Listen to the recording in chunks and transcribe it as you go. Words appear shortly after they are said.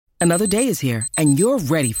Another day is here, and you're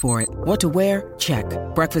ready for it. What to wear? Check.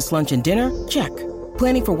 Breakfast, lunch, and dinner? Check.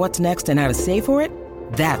 Planning for what's next and how to save for it?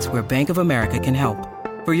 That's where Bank of America can help.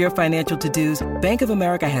 For your financial to-dos, Bank of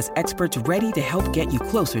America has experts ready to help get you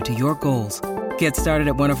closer to your goals. Get started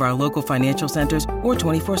at one of our local financial centers or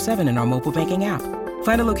 24/7 in our mobile banking app.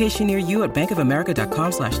 Find a location near you at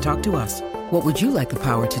bankofamerica.com/talktous. What would you like the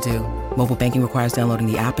power to do? Mobile banking requires downloading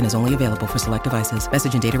the app and is only available for select devices.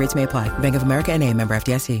 Message and data rates may apply. Bank of America N.A., member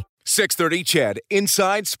FDIC. 630 CHED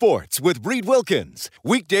Inside Sports with Reed Wilkins.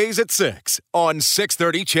 Weekdays at 6 on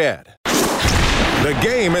 630 CHED. The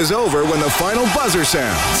game is over when the final buzzer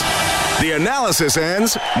sounds. The analysis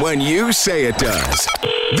ends when you say it does.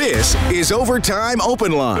 This is Overtime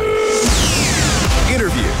Open Line.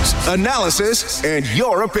 Interviews, analysis, and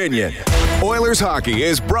your opinion. Oilers hockey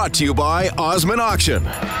is brought to you by Osmond Auction.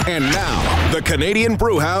 And now, the Canadian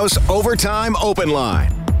Brewhouse Overtime Open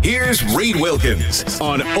Line. Here's Reed Wilkins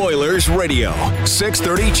on Oilers Radio,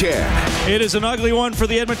 630 CHED. It is an ugly one for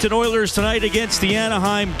the Edmonton Oilers tonight against the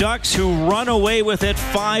Anaheim Ducks, who run away with it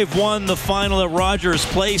 5-1 the final at Rogers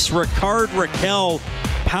Place. Rickard Rakell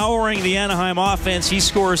powering the Anaheim offense. He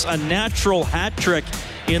scores a natural hat trick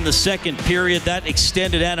in the second period. That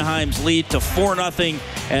extended Anaheim's lead to 4-0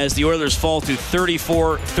 as the Oilers fall to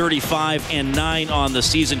 34, 35, and 9 on the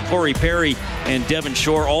season. Corey Perry and Devon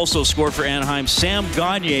Shore also scored for Anaheim. Sam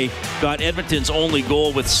Gagner got Edmonton's only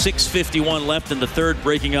goal with 6:51 left in the third,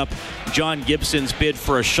 breaking up John Gibson's bid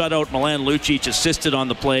for a shutout. Milan Lucic assisted on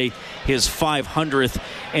the play, his 500th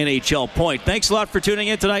NHL point. Thanks a lot for tuning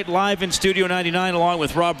in tonight, live in Studio 99, along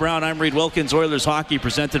with Rob Brown. I'm Reed Wilkins. Oilers hockey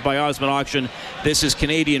presented by Osmond Auction. This is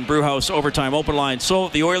Canadian Brewhouse Overtime Open Line. So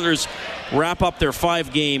the Oilers wrap up their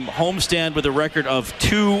 5-game homestand with a record of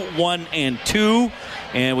 2-1-2,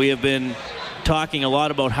 and we have been talking a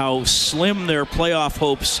lot about how slim their playoff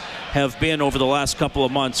hopes have been over the last couple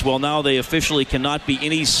of months. Well, now they officially cannot be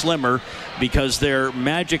any slimmer because their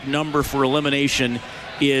magic number for elimination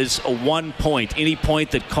is 1 point. Any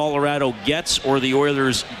point that Colorado gets or the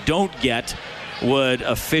Oilers don't get would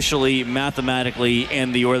officially, mathematically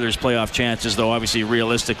end the Oilers' playoff chances, though obviously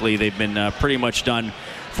realistically they've been pretty much done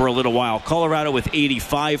for a little while. Colorado with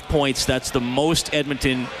 85 points. That's the most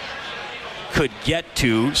Edmonton could get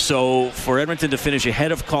to. So for Edmonton to finish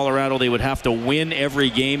ahead of Colorado, they would have to win every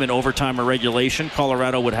game in overtime or regulation.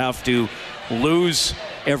 Colorado would have to lose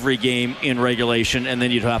every game in regulation, and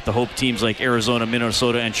then you'd have to hope teams like Arizona,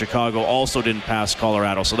 Minnesota, and Chicago also didn't pass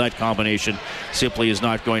Colorado. So that combination simply is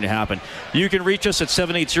not going to happen. You can reach us at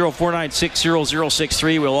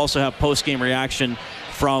 780-496-0063. We'll also have post-game reaction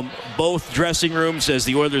from both dressing rooms, as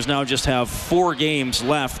the Oilers now just have 4 games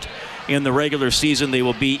left in the regular season. They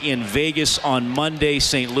will be in Vegas on Monday,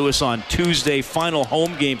 St. Louis on Tuesday. Final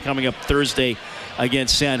home game coming up Thursday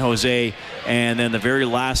against San Jose, and then the very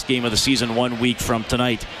last game of the season 1 week from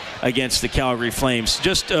tonight against the Calgary Flames.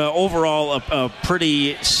 Just overall a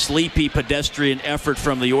pretty sleepy pedestrian effort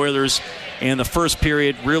from the Oilers in the first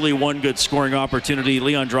period. Really one good scoring opportunity.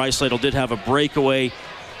 Leon Draisaitl did have a breakaway,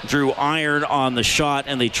 drew iron on the shot,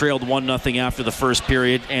 and they trailed 1-0 after the first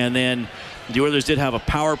period. And then the Oilers did have a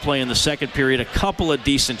power play in the second period, a couple of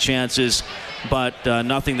decent chances, but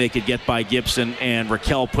nothing they could get by Gibson, and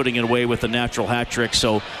Rakell putting it away with a natural hat trick.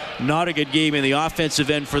 So not a good game in the offensive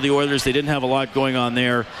end for the Oilers. They didn't have a lot going on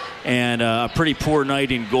there, and a pretty poor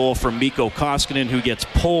night in goal from Mikko Koskinen, who gets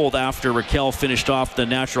pulled after Rakell finished off the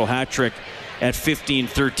natural hat trick at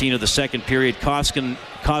 15-13 of the second period.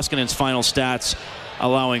 Koskinen's final stats,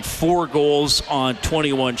 allowing 4 goals on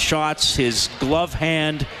 21 shots. His glove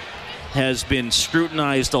hand has been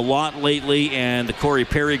scrutinized a lot lately, and the Corey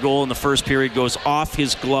Perry goal in the first period goes off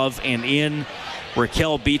his glove and in.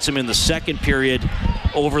 Rakell beats him in the second period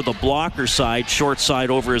over the blocker side, short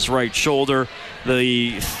side over his right shoulder.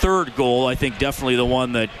 The third goal, I think definitely the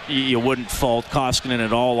one that you wouldn't fault Koskinen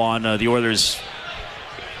at all on. The Oilers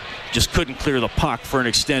just couldn't clear the puck for an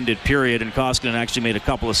extended period, and Koskinen actually made a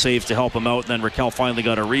couple of saves to help him out, and then Rakell finally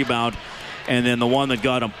got a rebound. And then the one that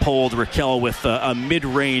got him pulled, Rakell with a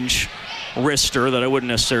mid-range wrister that I wouldn't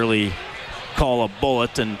necessarily call a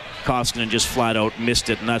bullet, and Koskinen just flat out missed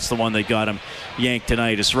it, and that's the one that got him yanked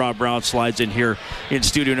tonight. As Rob Brown slides in here in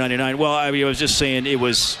Studio 99. Well, I was just saying the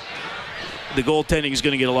goaltending is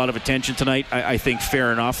going to get a lot of attention tonight. I think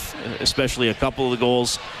fair enough, especially a couple of the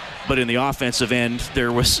goals. But in the offensive end,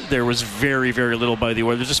 there was very, very little by the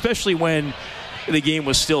Oilers, especially when the game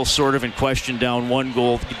was still sort of in question, down 1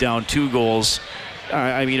 goal, down 2 goals.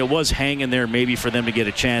 I mean, it was hanging there maybe for them to get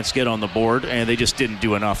a chance, get on the board, and they just didn't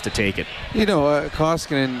do enough to take it.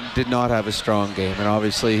 Koskinen did not have a strong game, and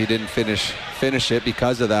obviously he didn't finish it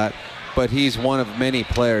because of that. but he's one of many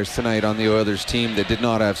players tonight on the Oilers team that did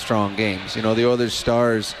not have strong games. You know, the Oilers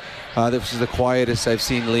stars, this is the quietest I've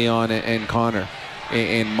seen Leon and Connor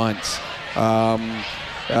in months. I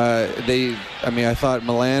thought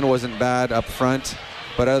Milan wasn't bad up front,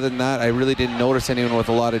 but other than that, I really didn't notice anyone with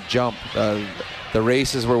a lot of jump. The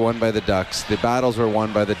races were won by the Ducks. The battles were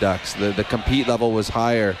won by the Ducks. The compete level was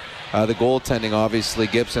higher. The goaltending, obviously,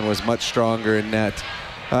 Gibson was much stronger in net.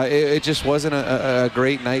 It just wasn't a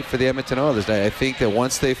great night for the Edmonton Oilers. I think that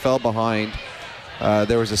once they fell behind,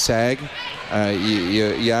 there was a sag.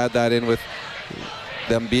 You add that in with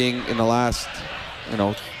them being in the last,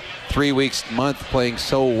 3 weeks, month, playing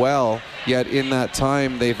so well, yet in that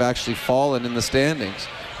time they've actually fallen in the standings.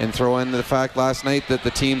 And throw in the fact last night that the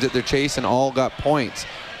teams that they're chasing all got points.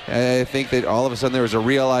 I think that all of a sudden there was a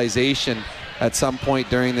realization at some point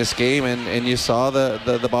during this game, and you saw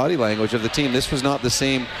the body language of the team. This was not the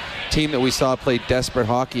same team that we saw play desperate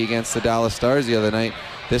hockey against the Dallas Stars the other night.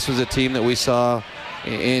 This was a team that we saw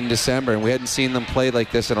in December, and we hadn't seen them play like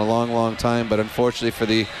this in a long, long time. But unfortunately for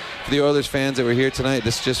the Oilers fans that were here tonight,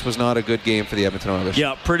 this just was not a good game for the Edmonton Oilers.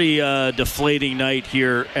 Yeah, pretty deflating night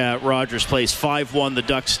here at Rogers Place. 5-1, the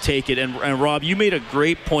Ducks take it. And Rob, you made a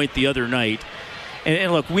great point the other night.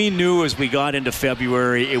 And look, we knew as we got into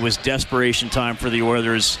February, it was desperation time for the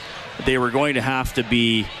Oilers. They were going to have to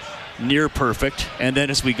be near perfect. And then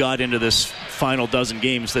as we got into this final dozen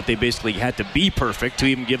games, that they basically had to be perfect to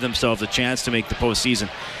even give themselves a chance to make the postseason.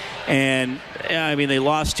 And, they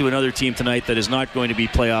lost to another team tonight that is not going to be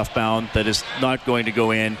playoff bound, that is not going to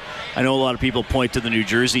go in. I know a lot of people point to the New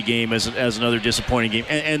Jersey game as another disappointing game,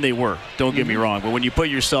 and they were. Don't get me wrong. But when you put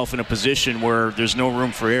yourself in a position where there's no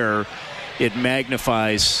room for error, it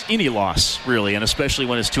magnifies any loss, really, and especially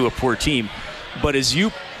when it's to a poor team. But as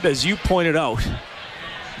you pointed out,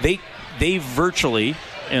 they virtually,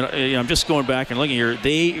 and I'm just going back and looking here,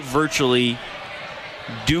 they virtually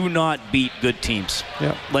do not beat good teams.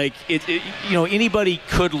 Yeah. Like anybody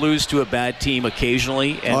could lose to a bad team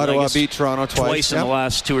occasionally. And Ottawa beat Toronto twice in the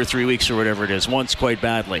last 2 or 3 weeks or whatever it is. Once quite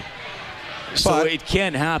badly. So it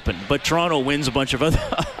can happen, but Toronto wins a bunch of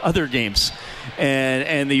other games,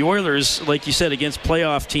 and the Oilers, like you said, against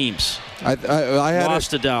playoff teams, I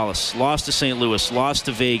lost to Dallas, lost to St. Louis, lost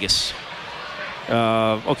to Vegas.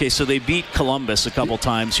 So they beat Columbus a couple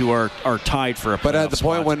times, who are tied for a playoff But at the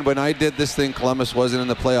spot. point when I did this thing, Columbus wasn't in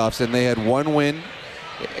the playoffs, and they had one win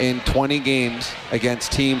in 20 games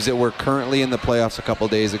against teams that were currently in the playoffs a couple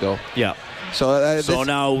days ago. Yeah. So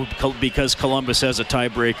now, because Columbus has a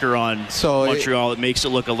tiebreaker on Montreal, it makes it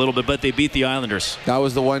look a little bit. But they beat the Islanders. That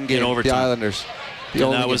was the one game, in overtime. the Islanders.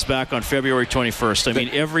 And that was back on February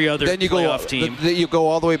 21st. Every other playoff team. You go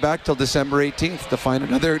all the way back till December 18th to find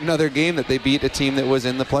another game that they beat a team that was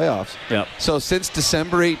in the playoffs. Yeah. So since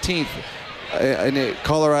December 18th, in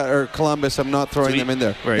Colorado or Columbus, I'm not throwing them in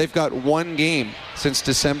there. Right. They've got one game since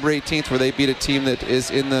December 18th where they beat a team that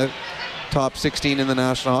is in the top 16 in the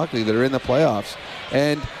National Hockey League that are in the playoffs.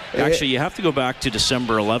 And actually, you have to go back to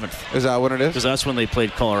December 11th. Is that what it is? Because that's when they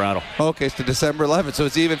played Colorado. Okay, so December 11th, so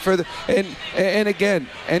it's even further. And again,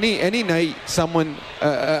 any night someone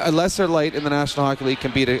a lesser light in the National Hockey League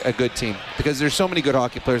can beat a good team, because there's so many good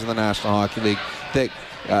hockey players in the National Hockey League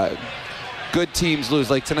that good teams lose.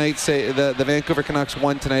 Like tonight, say the Vancouver Canucks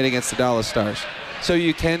won tonight against the Dallas Stars. So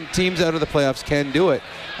teams out of the playoffs can do it.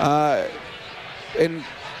 And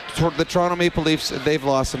the Toronto Maple Leafs, they've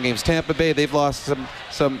lost some games. Tampa Bay, they've lost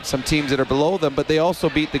some teams that are below them, but they also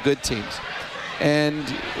beat the good teams. And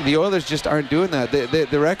the Oilers just aren't doing that.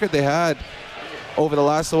 The record they had over the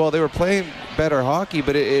last while, they were playing better hockey,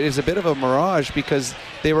 but it is a bit of a mirage, because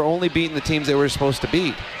they were only beating the teams they were supposed to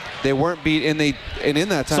beat. They weren't beat, and in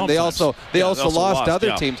that time they also lost to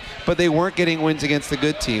other teams, but they weren't getting wins against the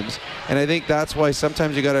good teams. And I think that's why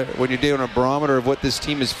sometimes you gotta, when you're doing a barometer of what this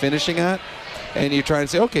team is finishing at, and you try and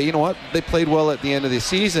say, okay, you know what, they played well at the end of the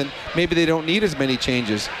season, maybe they don't need as many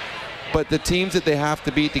changes. But the teams that they have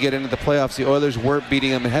to beat to get into the playoffs, the Oilers weren't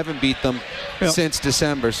beating them and haven't beat them since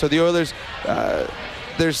December. So the Oilers,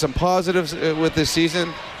 there's some positives with this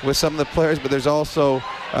season with some of the players, but there's also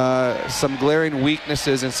some glaring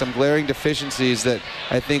weaknesses and some glaring deficiencies that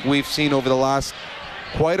I think we've seen over the last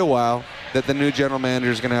quite a while that the new general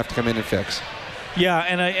manager is going to have to come in and fix. Yeah,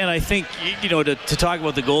 and I think, to talk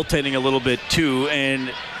about the goaltending a little bit too,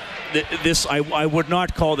 and this I would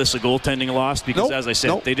not call this a goaltending loss, because as I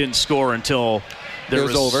said, they didn't score until there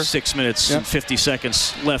was over 6 minutes and 50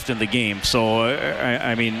 seconds left in the game. So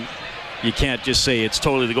you can't just say it's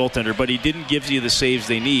totally the goaltender, but he didn't give you the saves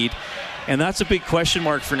they need, and that's a big question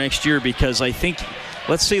mark for next year, because I think,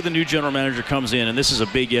 let's say the new general manager comes in, and this is a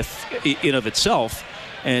big if in of itself,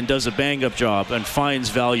 and does a bang-up job and finds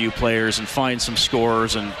value players and finds some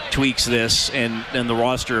scorers and tweaks this, and the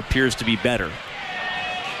roster appears to be better.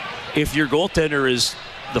 If your goaltender is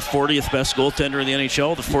the 40th best goaltender in the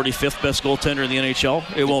NHL, the 45th best goaltender in the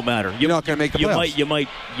NHL, it won't matter. You're not going to make the playoffs.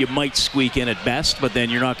 You might squeak in at best, but then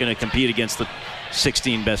you're not going to compete against the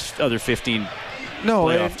 16 best, other 15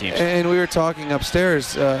 playoff teams. And we were talking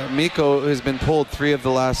upstairs. Mikko has been pulled 3 of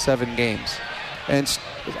the last 7 games, and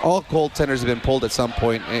all goaltenders have been pulled at some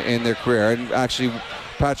point in their career. And actually,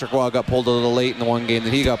 Patrick Waugh got pulled a little late in the one game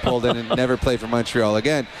that he got pulled in and never played for Montreal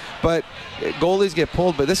again. But goalies get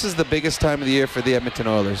pulled, but this is the biggest time of the year for the Edmonton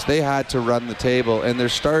Oilers. They had to run the table, and their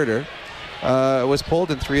starter was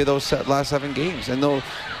pulled in 3 of those last 7 games. And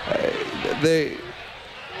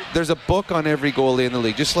there's a book on every goalie in the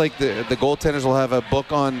league, just like the goaltenders will have a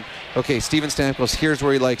book on, okay, Steven Stamkos, here's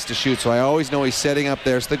where he likes to shoot, so I always know he's setting up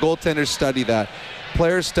there. So the goaltenders study that.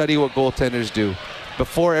 Players study what goaltenders do.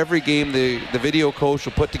 Before every game, the video coach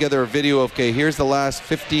will put together a video of, okay, here's the last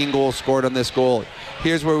 15 goals scored on this goal.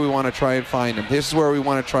 Here's where we want to try and find him. This is where we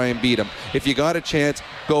want to try and beat him. If you got a chance,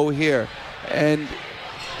 go here. And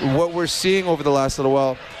what we're seeing over the last little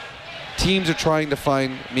while, teams are trying to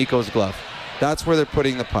find Mikko's glove. That's where they're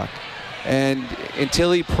putting the puck. And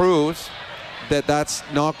until he proves that that's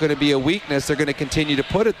not going to be a weakness, they're going to continue to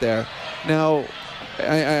put it there. Now,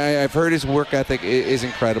 I've heard his work ethic is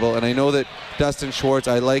incredible, and I know that Dustin Schwartz,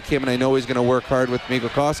 I like him, and I know he's going to work hard with Mikko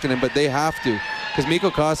Koskinen, but they have to, because Mikko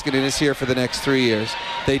Koskinen is here for the next 3 years.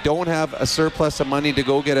 They don't have a surplus of money to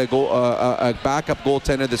go get a backup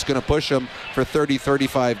goaltender that's going to push them for 30,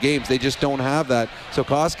 35 games. They just don't have that. So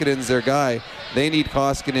Koskinen's their guy. They need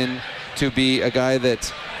Koskinen to be a guy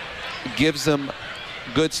that gives them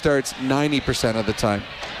good starts 90% of the time.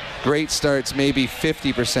 Great starts maybe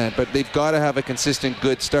 50%, but they've got to have a consistent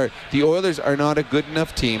good start. The Oilers are not a good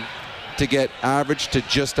enough team to get average to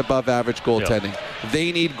just above average goaltending. Yep.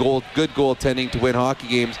 They need good goaltending to win hockey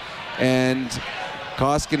games, and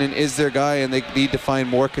Koskinen is their guy, and they need to find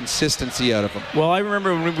more consistency out of him. Well, I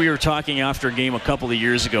remember when we were talking after a game a couple of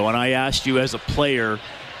years ago, and I asked you as a player,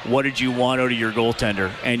 what did you want out of your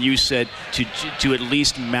goaltender? And you said to at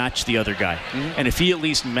least match the other guy. Mm-hmm. And if he at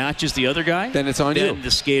least matches the other guy, then it's on you. Then the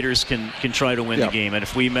skaters can try to win the game. And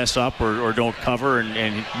if we mess up or don't cover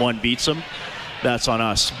and one beats them, that's on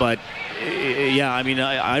us. But yeah, I mean,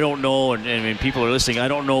 I don't know, and I mean, people are listening. I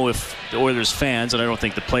don't know if the Oilers fans, and I don't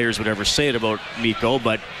think the players would ever say it about Mikko,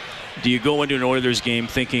 but do you go into an Oilers game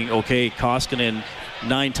thinking, okay, Koskinen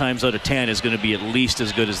 9 times out of 10 is going to be at least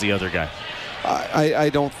as good as the other guy?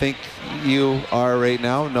 I don't think you are right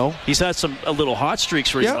now, no. He's had a little hot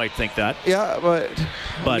streaks where you might think that. Yeah, but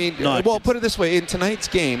I mean, well, put it this way. In tonight's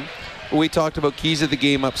game, we talked about keys of the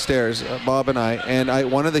game upstairs, Bob and I,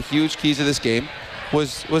 one of the huge keys of this game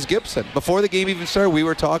was Gibson. Before the game even started, we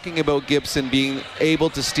were talking about Gibson being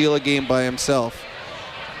able to steal a game by himself.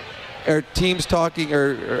 Are teams talking,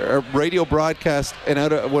 or radio broadcast, and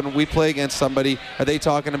when we play against somebody, are they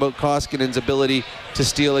talking about Koskinen's ability to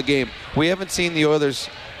steal a game? We haven't seen the Oilers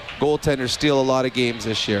goaltenders steal a lot of games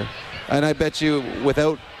this year. And I bet you,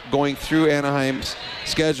 without going through Anaheim's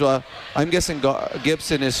schedule, I'm guessing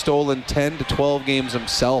Gibson has stolen 10 to 12 games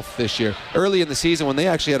himself this year. Early in the season, when they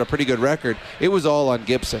actually had a pretty good record, it was all on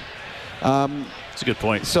Gibson. That's a good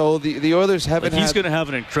point. So the Oilers haven't he's going to have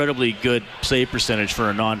an incredibly good save percentage for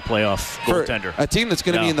a non-playoff goaltender. A team that's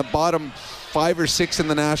going to be in the bottom 5 or 6 in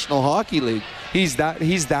the National Hockey League. He's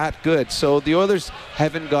that good. So the Oilers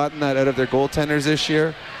haven't gotten that out of their goaltenders this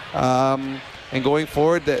year. And going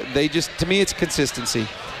forward, they just, to me, it's consistency.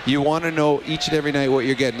 You want to know each and every night what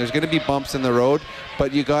you're getting. There's going to be bumps in the road,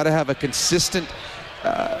 but you got to have a consistent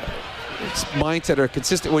mindset, or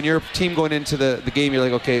consistent. When you're a team going into the game, you're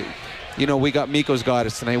like, okay, you know, we got Mikko's got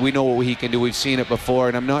us tonight. We know what he can do. We've seen it before,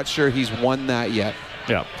 and I'm not sure he's won that yet.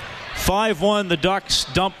 Yeah. 5-1, the Ducks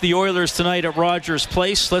dump the Oilers tonight at Rogers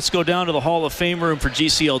Place. Let's go down to the Hall of Fame room for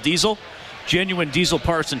GCL Diesel. Genuine diesel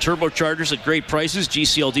parts and turbochargers at great prices.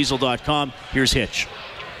 GCLDiesel.com. Here's Hitch.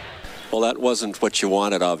 Well, that wasn't what you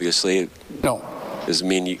wanted, obviously. No. Does it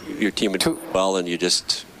mean your team did well and you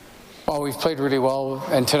just... Well, we've played really well,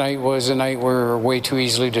 and tonight was a night we're way too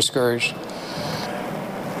easily discouraged.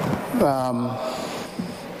 We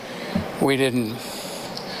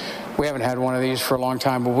haven't had one of these for a long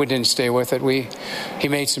time, but we didn't stay with it. He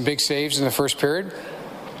made some big saves in the first period,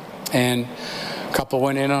 and a couple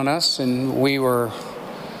went in on us, and we were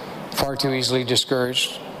far too easily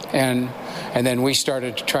discouraged. And then we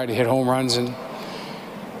started to try to hit home runs, and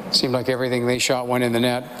it seemed like everything they shot went in the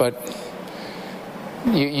net. But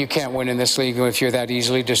you can't win in this league if you're that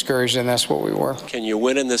easily discouraged, and that's what we were. Can you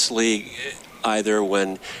win in this league either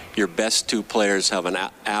when your best two players have an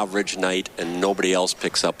average night and nobody else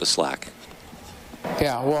picks up the slack?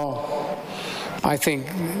 Yeah, well, I think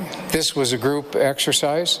this was a group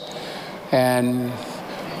exercise, and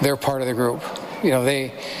they're part of the group. You know,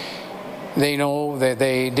 they know that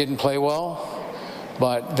they didn't play well,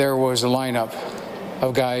 but there was a lineup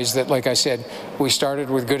of guys that, like I said, we started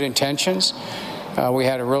with good intentions. We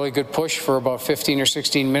had a really good push for about 15 or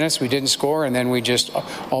 16 minutes. We didn't score, and then we just,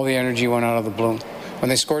 all the energy went out of the bloom. When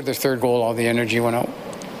they scored their third goal, all the energy went out.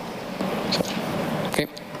 So, okay.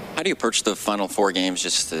 How do you approach the final 4 games?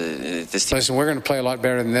 Just this team? Listen, we're going to play a lot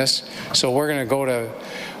better than this. So we're going to go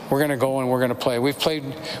and we're going to play.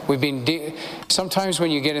 Sometimes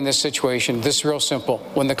when you get in this situation, this is real simple.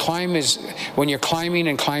 When you're climbing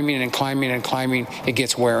and climbing and climbing and climbing, it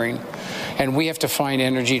gets wearing. And we have to find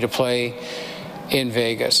energy to play in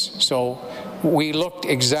Vegas. So we looked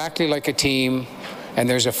exactly like a team, and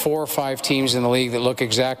there's 4 or 5 teams in the league that look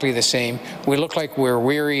exactly the same. We look like we're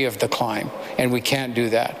weary of the climb, and we can't do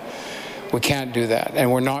that. We can't do that,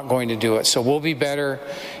 and we're not going to do it. So we'll be better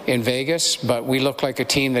in Vegas, but we look like a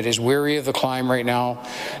team that is weary of the climb right now,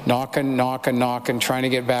 knocking, trying to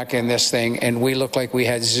get back in this thing, and we look like we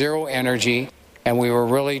had zero energy, and we were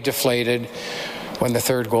really deflated when the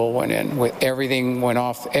third goal went in. Everything went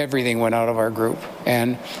out of our group,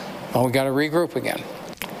 and we got to regroup again.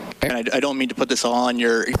 And I don't mean to put this all on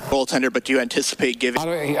your goaltender, but do you anticipate giving...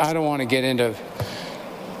 I don't want to get into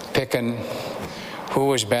picking who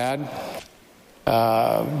was bad,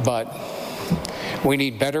 but we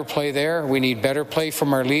need better play there. We need better play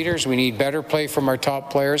from our leaders. We need better play from our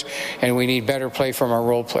top players, and we need better play from our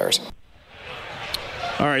role players.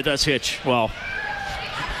 All right, that's Hitch. Well,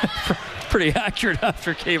 pretty accurate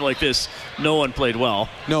after a game like this. No one played well.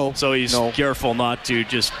 No. So he's careful not to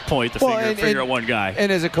just point the finger at one guy.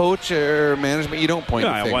 And as a coach or management, you don't point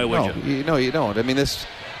the finger. Why would you? No, you don't. I mean, this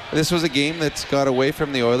was a game that's got away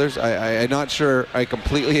from the Oilers. I'm not sure I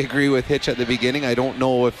completely agree with Hitch at the beginning. I don't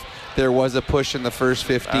know if there was a push in the first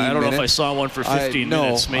 15 minutes. I don't know if I saw one for 15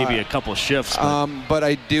 minutes, maybe a couple shifts. But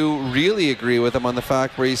I do really agree with him on the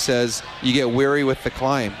fact where he says you get weary with the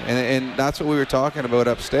climb. And that's what we were talking about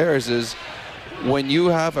upstairs is when you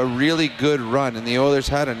have a really good run, and the Oilers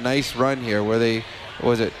had a nice run here where they,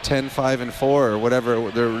 10-5-4 or whatever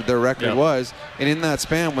their record was, and in that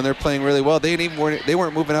span when they're playing really well, they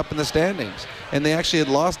weren't moving up in the standings, and they actually had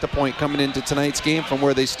lost a point coming into tonight's game from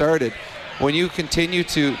where they started. When you continue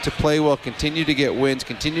to play well, continue to get wins,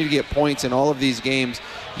 continue to get points in all of these games,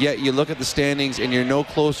 yet you look at the standings and you're no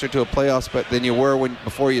closer to a playoff spot than you were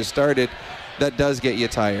before you started, that does get you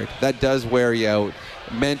tired. That does wear you out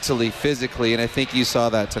mentally, physically, and I think you saw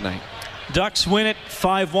that tonight. Ducks win it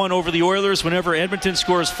 5-1 over the Oilers. Whenever Edmonton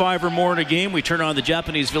scores 5 or more in a game, we turn on the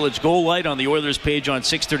Japanese Village goal light on the Oilers page on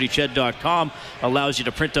 630ched.com. Allows you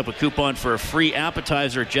to print up a coupon for a free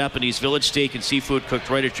appetizer at Japanese Village. Steak and seafood cooked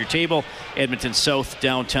right at your table. Edmonton South,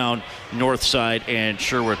 downtown, North Side, and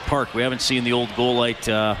Sherwood Park. We haven't seen the old goal light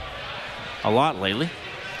a lot lately.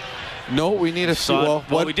 No, we need a...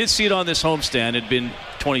 Well, we did see it on this homestand. It had been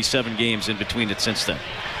 27 games in between it since then.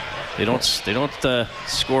 They don't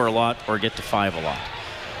score a lot or get to 5 a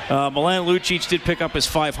lot. Milan Lucic did pick up his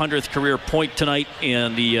 500th career point tonight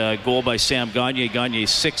in the goal by Sam Gagner. Gagner's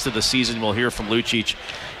 6th of the season. We'll hear from Lucic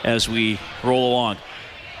as we roll along.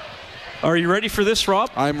 Are you ready for this, Rob?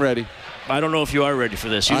 I'm ready. I don't know if you are ready for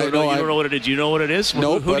this. You don't know what it is. Do you know what it is?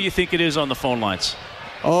 No. Who do you think it is on the phone lines?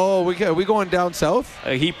 Oh, we going down south?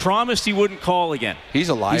 He promised he wouldn't call again. He's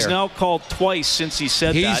a liar. He's now called twice since he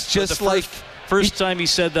said that. He's just like... First time he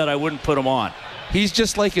said that, I wouldn't put him on. He's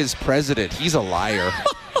just like his president. He's a liar.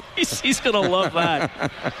 He's going to love that.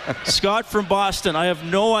 Scott from Boston, I have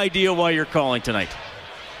no idea why you're calling tonight.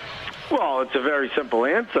 Well, it's a very simple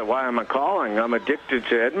answer. Why am I calling? I'm addicted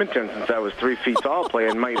to Edmonton since I was 3 feet tall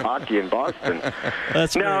playing might hockey in Boston.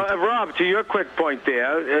 That's now, Rob, to your quick point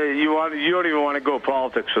there, you don't even want to go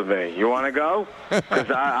politics with me. You want to go?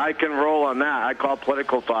 Because I can roll on that. I call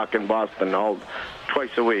political talk in Boston twice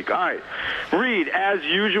a week. All right. Reed, as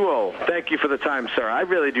usual, thank you for the time, sir. I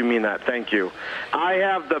really do mean that. Thank you.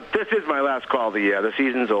 This is my last call of the year. The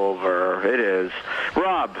season's over. It is.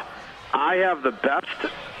 Rob, I have the best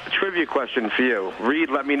trivia question for you. Reed,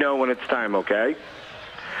 let me know when it's time, okay?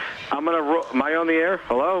 Am I on the air?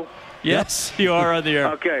 Hello? Yes, you are on the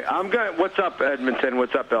air. Okay, what's up, Edmonton?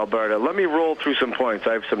 What's up, Alberta? Let me roll through some points.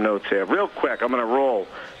 I have some notes here. Real quick, I'm going to roll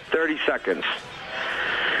 30 seconds.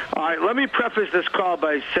 All right, let me preface this call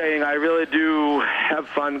by saying I really do have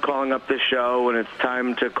fun calling up this show, and it's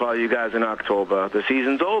time to call you guys in October. The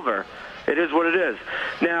season's over. It is what it is.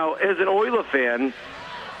 Now, as an Oiler fan,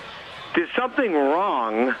 there's something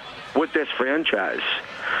wrong with this franchise.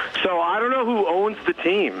 So I don't know who owns the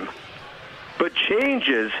team, but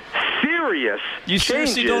changes, serious You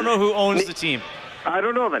seriously don't know who owns the team? I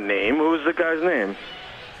don't know the name. Who's the guy's name?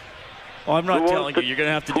 Well, I'm not telling you. You're going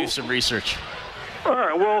to have to do some research. All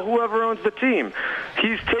right, well, whoever owns the team.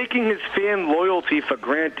 He's taking his fan loyalty for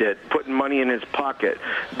granted, putting money in his pocket.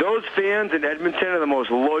 Those fans in Edmonton are the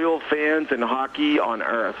most loyal fans in hockey on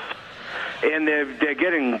earth. And they're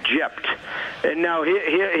getting gypped. And now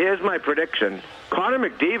here's my prediction. Connor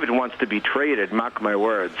McDavid wants to be traded, mark my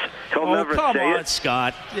words. He'll never say it. Oh, come on,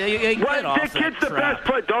 Scott. The kid's the best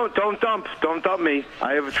player. Don't dump me.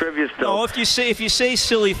 I have a trivia still. No, if you say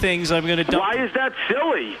silly things, I'm going to dump. Why is that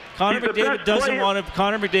silly? Connor McDavid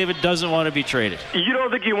doesn't want to be traded. You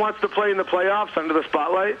don't think he wants to play in the playoffs under the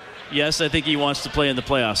spotlight? Yes, I think he wants to play in the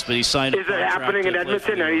playoffs, but he signed. Is it happening in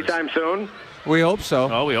Edmonton anytime soon? We hope so.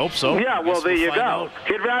 Oh, we hope so. Yeah, well, there you go.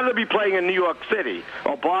 He'd rather be playing in New York City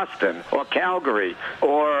or Boston or Calgary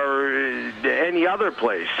or any other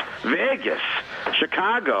place. Vegas,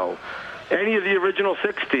 Chicago, any of the original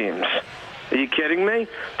 6 teams. Are you kidding me?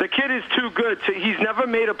 The kid is too good. He's never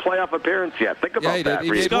made a playoff appearance yet. Think about that,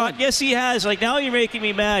 Reed. Scott, yes, he has. Like, now you're making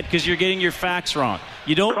me mad because you're getting your facts wrong.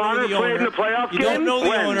 You don't know the owner. Played in the playoff game? You don't know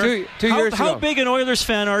the owner. Two years ago. How big an Oilers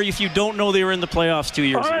fan are you if you don't know they were in the playoffs 2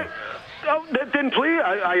 years ago? Oh, then please,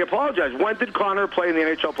 I apologize. When did Connor play in the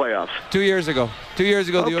NHL playoffs? 2 years ago. 2 years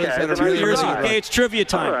ago, the Oilers had a really years ago. Okay, it's trivia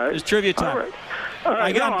time. Right. It's trivia time. All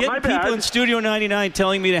right. I'm getting people in Studio 99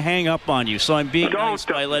 telling me to hang up on you, so I'm being nice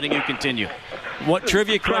by letting you continue. What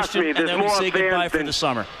trivia question, and then we say goodbye for the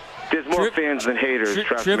summer. There's more fans than haters,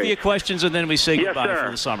 trust me. Trivia questions, and then we say goodbye for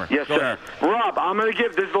the summer. Yes, Go sir. ahead. Rob, I'm going to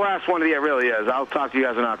give this is the last one of the year. It really is. I'll talk to you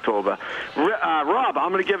guys in October. Rob,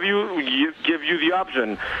 I'm going to give you the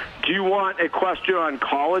option. Do you want a question on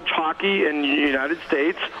college hockey in the United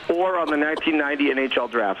States or on the 1990 NHL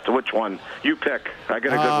draft? Which one? You pick. I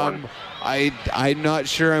got a good one. I'm not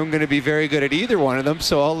sure I'm going to be very good at either one of them,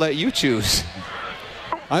 so I'll let you choose.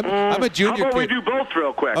 I'm a junior kid. How about we do both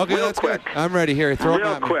real quick? Okay, real that's quick. good. I'm ready. Here, throw it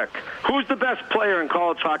at me. Real quick. Who's the best player in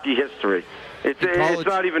college hockey history? It's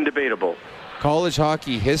not even debatable. College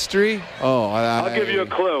hockey history? Oh, I'll give you a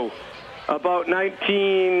clue. About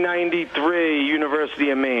 1993,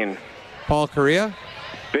 University of Maine. Paul Kariya?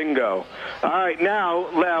 Bingo. All right, now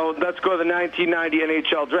let's go to the 1990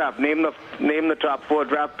 NHL draft. Name the top 4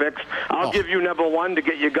 draft picks. I'll give you number 1 to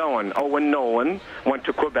get you going. Owen Nolan went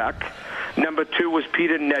to Quebec. Number 2 was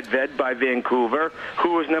Peter Nedved by Vancouver.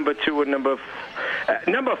 Who was number 2 and number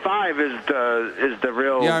 5 is the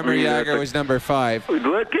real. Jaromir Jagr was number 5.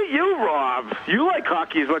 Look at you, Rob. You like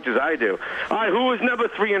hockey as much as I do. All right, who was number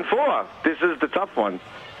 3 and 4? This is the tough one.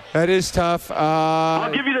 That is tough. I'll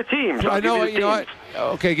give you the teams. I know. You know what?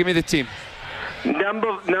 Okay, give me the team.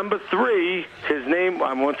 Number 3, his name.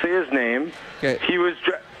 I won't say his name. Okay. He was.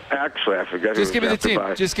 Actually, I forget. Just give me the team.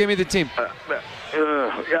 Just give me the team. I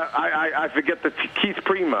forget the Keith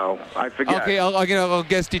Primo. I forget. Okay, I'll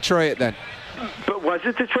guess Detroit then. But was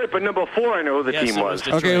it Detroit? But number 4, I know who the team was.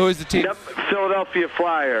 Okay, who is the team? Philadelphia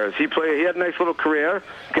Flyers. He had a nice little career.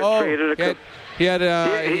 He had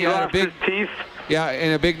a big his teeth. Yeah,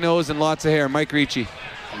 and a big nose and lots of hair. Mike Ricci.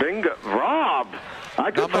 Bingo, Rob. I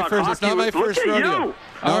could talk hockey. It's not my first rodeo. You.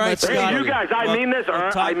 All right, Scott. Hey, you guys, I mean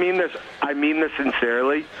this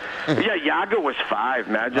sincerely. Yeah, Jagr was 5.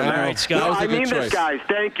 Imagine that. All right, Scott. No, I mean this, guys.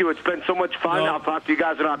 Thank you. It's been so much fun. I'll talk to you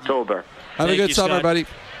guys in October. Have a good summer, buddy.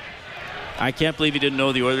 I can't believe you didn't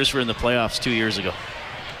know the Oilers were in the playoffs 2 years ago.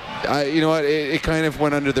 You know what? It kind of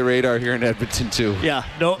went under the radar here in Edmonton, too. Yeah,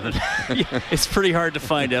 no, it's pretty hard to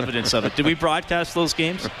find evidence of it. Did we broadcast those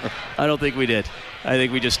games? I don't think we did. I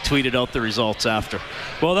think we just tweeted out the results after.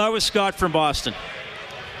 Well, that was Scott from Boston.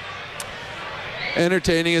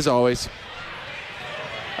 Entertaining as always.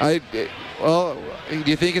 Do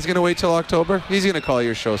you think it's going to wait till October? He's going to call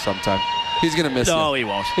your show sometime. He's going to miss you. No, he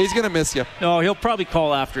won't. He's going to miss you. No, he'll probably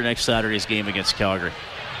call after next Saturday's game against Calgary.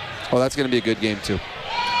 Oh, that's going to be a good game, too.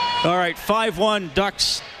 All right, 5-1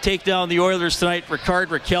 Ducks take down the Oilers tonight.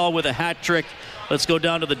 Ricard Raquel with a hat trick. Let's go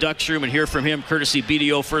down to the Ducks room and hear from him, courtesy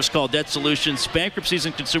BDO First Call Debt Solutions, Bankruptcies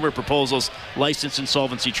and Consumer Proposals, Licensed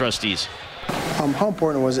Insolvency Trustees. How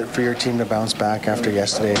important was it for your team to bounce back after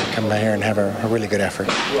yesterday and come down here and have a really good effort?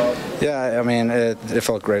 Yeah, I mean, it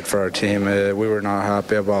felt great for our team. We were not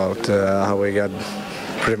happy about how we got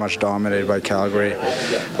pretty much dominated by Calgary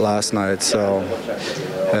last night. So,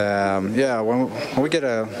 when we had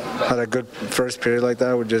a good first period like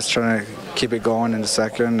that, we're just trying to keep it going in the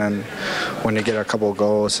second. And when you get a couple of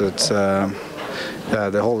goals, it's the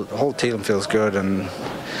whole team feels good and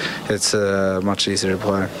it's much easier to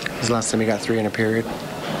play. When's the last time you got 3 in a period?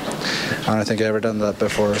 I don't think I've ever done that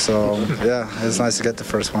before. So, yeah, it's nice to get the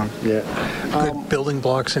first one. Yeah. Good building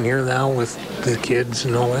blocks in here now with the kids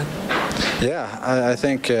and all that? Yeah, I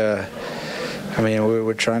think, we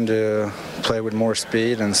were trying to play with more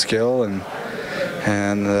speed and skill, and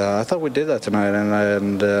I thought we did that tonight.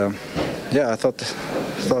 I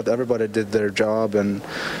thought everybody did their job and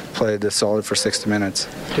played solid for 60 minutes.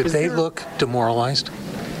 Did they look demoralized?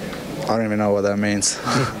 I don't even know what that means.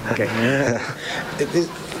 Okay.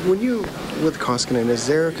 When you with Koskinen, is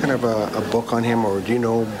there kind of a book on him, or do you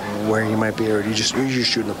know where he might be, or you're just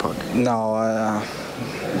shooting the puck? No, I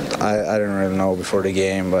didn't really know before the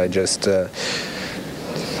game, but I just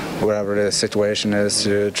whatever the situation is,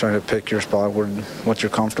 you're trying to pick your spot with what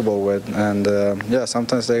you're comfortable with, and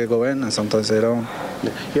sometimes they go in and sometimes they don't.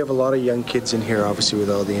 You have a lot of young kids in here, obviously, with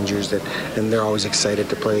all the injuries, and they're always excited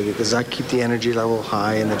to play. Does that keep the energy level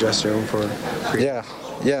high in the dressing room for you?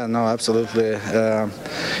 Yeah, no, absolutely.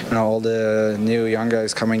 All the new young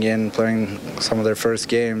guys coming in, playing some of their first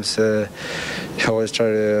games, you always try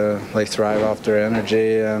to thrive off their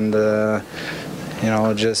energy and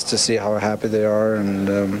just to see how happy they are,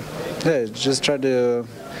 and just try to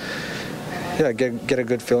get a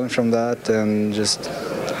good feeling from that, and just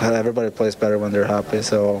everybody plays better when they're happy,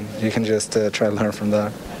 so you can just try to learn from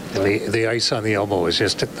that. The ice on the elbow is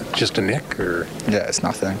just a nick, or? Yeah, it's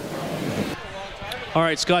nothing. All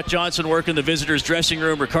right, Scott Johnson working the visitors' dressing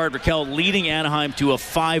room. Ricard Raquel leading Anaheim to a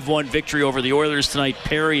 5-1 victory over the Oilers tonight.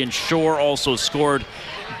 Perry and Shore also scored.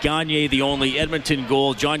 Gagne, the only Edmonton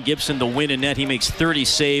goal. John Gibson, the win in net. He makes 30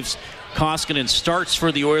 saves. Koskinen starts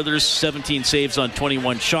for the Oilers, 17 saves on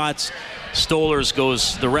 21 shots. Stolarz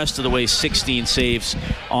goes the rest of the way, 16 saves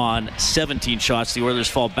on 17 shots. The Oilers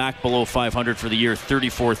fall back below 500 for the year,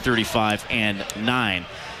 34, 35, and 9.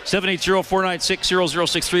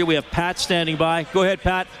 780-496-0063. We have Pat standing by. Go ahead,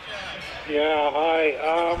 Pat. Yeah, hi.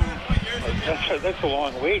 That's a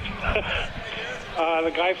long wait.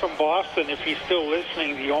 The guy from Boston, if he's still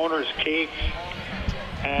listening, the owner's Cates.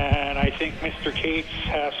 And I think Mr. Cates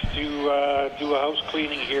has to do a house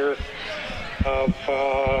cleaning here of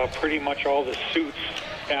pretty much all the suits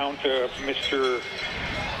down to Mr.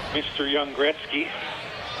 Young Gretzky.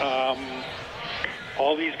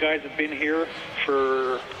 All these guys have been here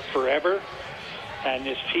for forever, and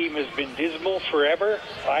this team has been dismal forever.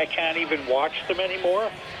 I can't even watch them anymore.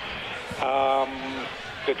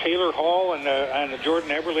 The Taylor Hall and the Jordan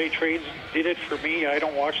Eberle trades did it for me. I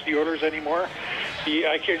don't watch the Oilers anymore.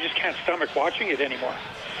 I just can't stomach watching it anymore.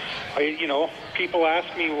 People ask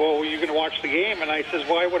me, well, are you going to watch the game? And I says,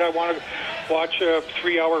 why would I want to watch a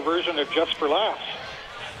 3-hour version of Just for Laughs?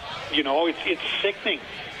 It's sickening.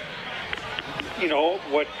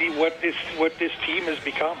 What this team has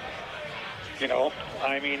become.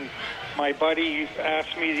 My buddy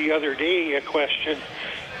asked me the other day a question,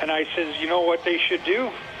 and I says, you know what they should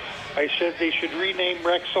do? I said they should rename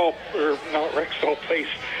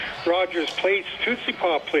Rogers Place, Tootsie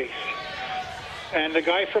Pop Place. And the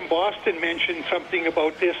guy from Boston mentioned something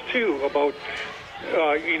about this too, about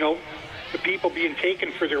the people being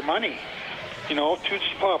taken for their money.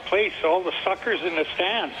 Tootsie Pop Place, all the suckers in the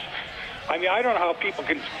stands. I don't know how people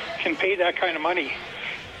can pay that kind of money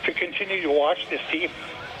to continue to watch this team.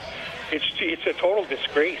 It's a total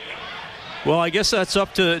disgrace. Well, I guess that's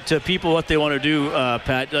up to people what they want to do,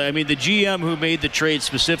 Pat. The GM who made the trade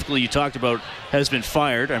specifically you talked about has been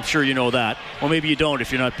fired. I'm sure you know that. Well, maybe you don't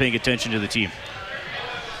if you're not paying attention to the team.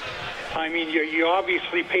 You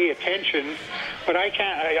obviously pay attention, but I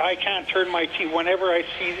can't turn my TV. Whenever I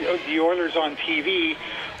see the Oilers on TV,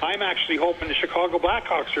 I'm actually hoping the Chicago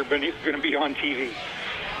Blackhawks are going to be on TV,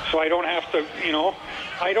 so I don't have to. You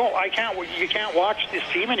can't watch this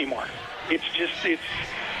team anymore. It's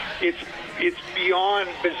beyond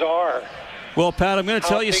bizarre. Well, Pat, I'm going to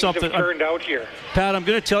tell you something. Have turned out here. Pat, I'm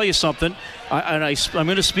going to tell you something, I'm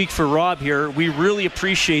going to speak for Rob here. We really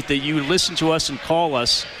appreciate that you listen to us and call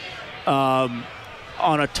us on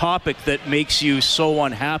a topic that makes you so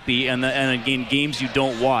unhappy, and again, games you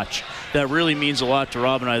don't watch. That really means a lot to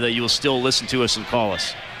Rob and I that you will still listen to us and call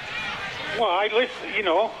us. Well, I listen.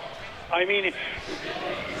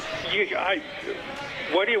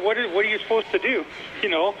 What are you supposed to do?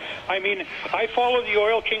 I follow the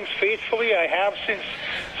Oil Kings faithfully. I have since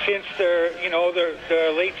the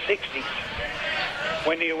late '60s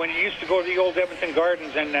when you used to go to the old Edmonton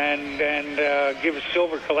Gardens and give a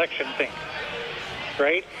silver collection thing,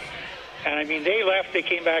 right? And they left, they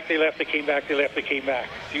came back, they left, they came back, they left, they came back.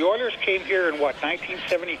 The Oilers came here in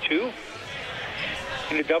 1972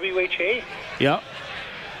 in the WHA. Yeah.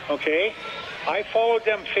 Okay. I followed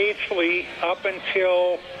them faithfully up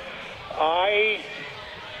until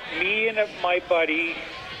me and my buddy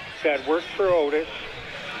that worked for Otis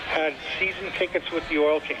had season tickets with the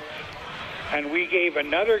Oil Kings. And we gave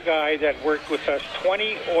another guy that worked with us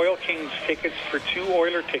 20 Oil Kings tickets for 2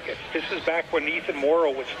 Oiler tickets. This is back when Ethan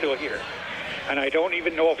Morrow was still here. And I don't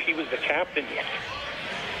even know if he was the captain yet.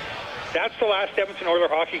 That's the last Edmonton Oiler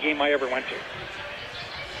hockey game I ever went to.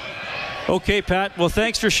 Okay, Pat. Well,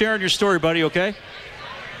 thanks for sharing your story, buddy, okay?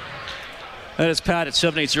 That is Pat at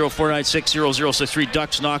 780-496-0063.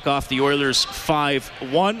 Ducks knock off the Oilers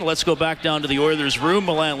 5-1. Let's go back down to the Oilers' room.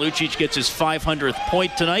 Milan Lucic gets his 500th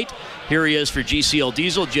point tonight. Here he is for GCL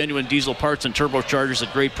Diesel. Genuine diesel parts and turbochargers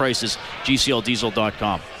at great prices.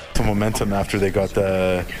 GCLDiesel.com. Some momentum after they got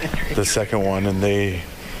the second one, and they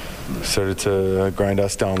started to grind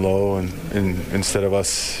us down low, and instead of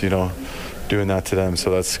us, doing that to them.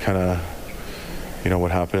 So that's kind of,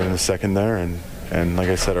 what happened in the second there, and like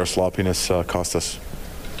I said, our sloppiness cost us.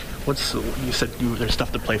 You said there's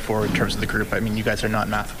stuff to play for in terms of the group. I mean, you guys are not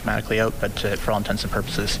mathematically out, but for all intents and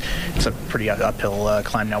purposes, it's a pretty uphill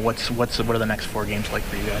climb now. What are the next 4 games like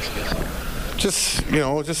for you guys? Just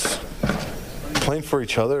playing for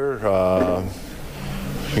each other. I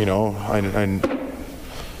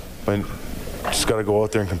just got to go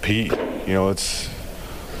out there and compete.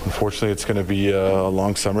 Unfortunately it's going to be a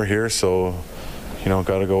long summer here, so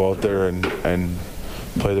got to go out there and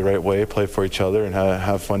play the right way, play for each other, and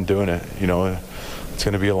have fun doing it. It's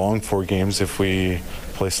going to be a long 4 games if we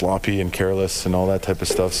play sloppy and careless and all that type of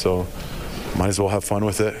stuff. So might as well have fun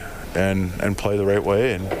with it and play the right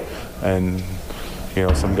way. And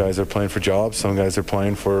some guys are playing for jobs, some guys are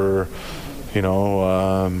playing for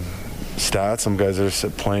stats, some guys are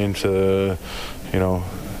playing to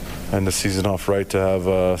end the season off right, to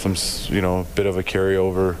have some bit of a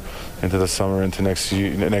carryover into the summer, into next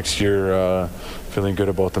year, feeling good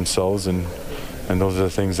about themselves, and those are the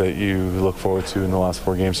things that you look forward to in the last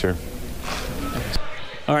 4 games here.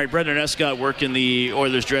 All right, Brendan Escott worked in the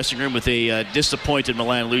Oilers dressing room with a disappointed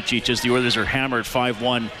Milan Lucic as the Oilers are hammered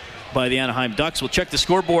 5-1 by the Anaheim Ducks. We'll check the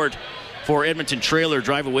scoreboard for Edmonton Trailer.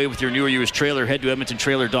 Drive away with your newer used trailer. Head to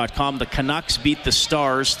EdmontonTrailer.com. The Canucks beat the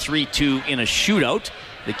Stars 3-2 in a shootout.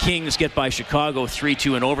 The Kings get by Chicago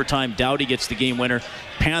 3-2 in overtime. Doughty gets the game winner.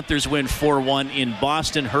 Panthers win 4-1 in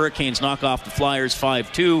Boston. Hurricanes knock off the Flyers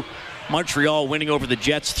 5-2. Montreal winning over the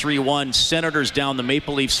Jets 3-1. Senators down the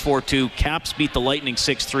Maple Leafs 4-2. Caps beat the Lightning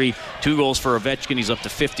 6-3. 2 goals for Ovechkin. He's up to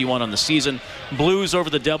 51 on the season. Blues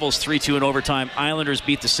over the Devils 3-2 in overtime. Islanders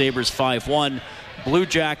beat the Sabres 5-1. Blue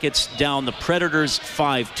Jackets down the Predators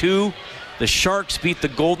 5-2. The Sharks beat the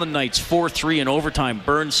Golden Knights 4-3 in overtime.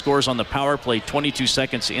 Burns scores on the power play 22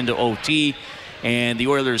 seconds into OT. And the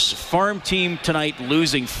Oilers farm team tonight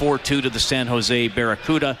losing 4-2 to the San Jose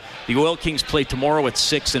Barracuda. The Oil Kings play tomorrow at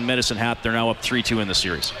 6 in Medicine Hat. They're now up 3-2 in the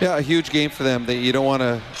series. Yeah, a huge game for them. You don't want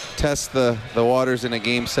to test the waters in a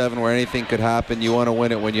Game 7 where anything could happen. You want to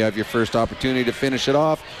win it when you have your first opportunity to finish it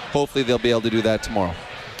off. Hopefully they'll be able to do that tomorrow.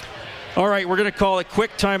 All right, we're going to call a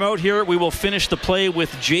quick timeout here. We will finish the play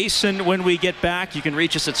with Jason when we get back. You can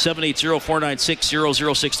reach us at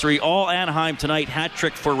 780-496-0063. All Anaheim tonight. Hat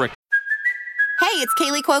trick for Rick. Hey, it's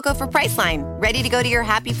Kaylee Cuoco for Priceline. Ready to go to your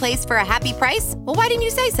happy place for a happy price? Well, why didn't you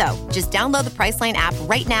say so? Just download the Priceline app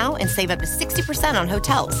right now and save up to 60% on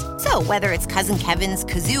hotels. So whether it's Cousin Kevin's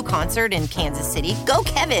Kazoo Concert in Kansas City, go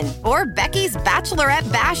Kevin, or Becky's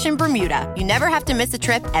Bachelorette Bash in Bermuda, you never have to miss a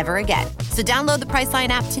trip ever again. So download the Priceline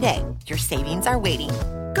app today. Your savings are waiting.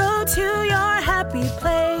 Go to your happy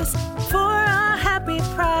place for a happy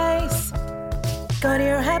price. Go to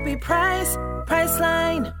your happy price,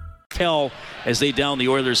 Priceline. As they down the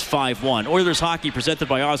Oilers 5-1. Oilers hockey presented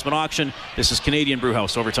by Osmond Auction. This is Canadian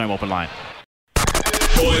Brewhouse Overtime Open Line.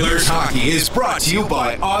 Oilers hockey is brought to you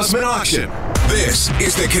by Osmond Auction. This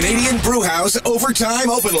is the Canadian Brewhouse Overtime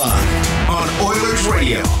Open Line on Oilers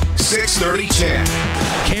Radio, 630 CHED.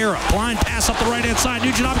 Kara, blind pass up the right-hand side.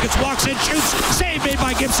 Nugent-Hopkins walks in, shoots. Save made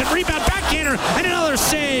by Gibson. Rebound, backhander, and another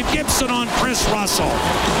save. Gibson on Chris Russell.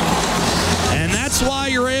 And that's why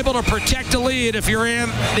you're able to protect a lead if you're in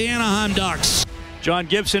the Anaheim Ducks. John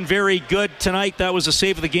Gibson, very good tonight. That was a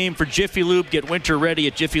save of the game for Jiffy Lube. Get winter ready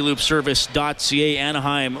at jiffylubservice.ca.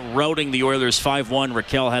 Anaheim routing the Oilers 5-1.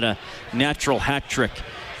 Raquel had a natural hat trick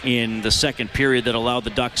in the second period that allowed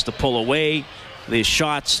the Ducks to pull away. The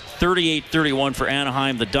shots 38-31 for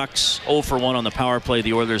Anaheim. The Ducks 0-for-1 on the power play.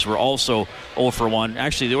 The Oilers were also 0-for-1.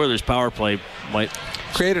 Actually, the Oilers power play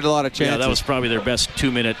created a lot of chances. Yeah, that was probably their best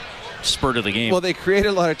 2-minute spurt of the game. Well, they created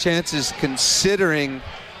a lot of chances considering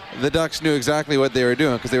the Ducks knew exactly what they were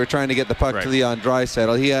doing because they were trying to get the puck to Leon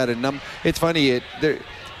Draisaitl. He had a It's funny,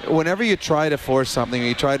 whenever you try to force something, or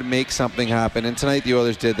you try to make something happen, and tonight the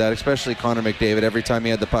Oilers did that, especially Connor McDavid. Every time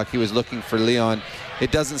he had the puck, he was looking for Leon.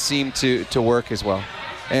 It doesn't seem to work as well.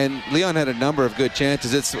 And Leon had a number of good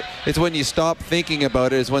chances. It's when you stop thinking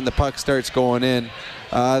about it is when the puck starts going in.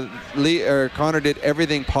 Connor did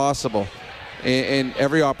everything possible in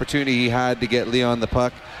every opportunity he had to get Leon the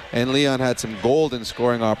puck. And Leon had some golden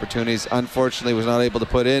scoring opportunities. Unfortunately, was not able to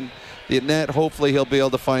put in the net. Hopefully, he'll be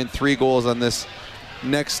able to find 3 goals on this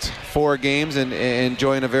next 4 games and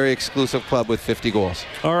join a very exclusive club with 50 goals.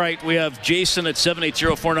 All right, we have Jason at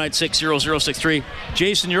 780-496-0063.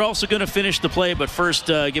 Jason, you're also going to finish the play, but first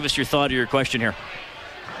give us your thought or your question here.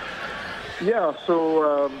 Yeah,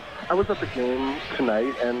 so I was at the game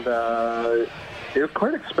tonight, and it was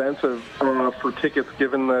quite expensive for tickets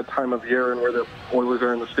given the time of year and where the Oilers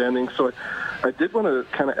are in the standings. So I did want to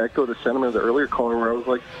kind of echo the sentiment of the earlier caller where I was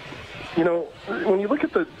like, you know, when you look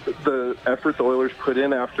at the effort the Oilers put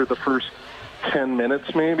in after the first 10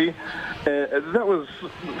 minutes maybe, that was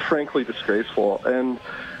frankly disgraceful. And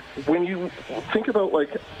when you think about,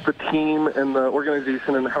 like, the team and the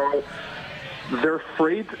organization and how they're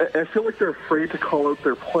afraid, I feel like they're afraid to call out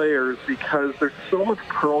their players because there's so much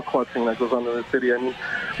pearl clutching that goes on in the city. I mean,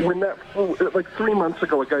 when like 3 months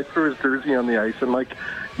ago, a guy threw his jersey on the ice and, like,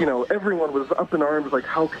 you know, everyone was up in arms, like,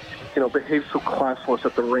 how, you know, behave so classless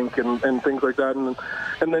at the rink and things like that.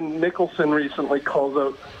 And then Nicholson recently calls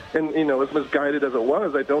out, and, you know, as misguided as it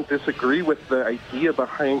was, I don't disagree with the idea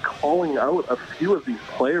behind calling out a few of these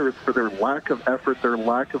players for their lack of effort, their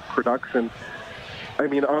lack of production. I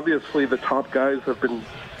mean, obviously the top guys have been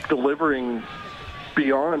delivering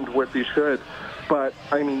beyond what they should. But,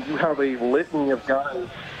 I mean, you have a litany of guys,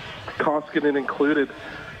 Koskinen included,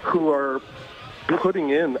 who are putting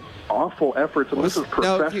in awful efforts, and this is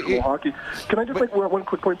professional hockey. Can I just make one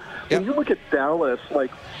quick point? Yep. When you look at Dallas,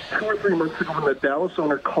 like 2 or 3 months ago when the Dallas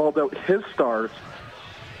owner called out his stars,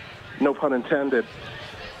 no pun intended,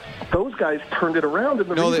 those guys turned it around.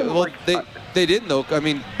 And they didn't, though. I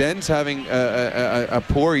mean, Ben's having a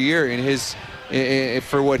poor year in his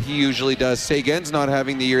for what he usually does. Seguin's not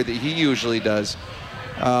having the year that he usually does.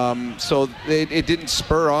 So it didn't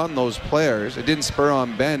spur on those players. It didn't spur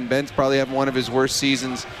on Ben. Ben's probably having one of his worst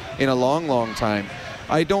seasons in a long, long time.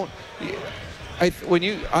 I don't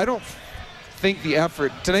think the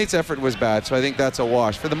effort, tonight's effort was bad, so I think that's a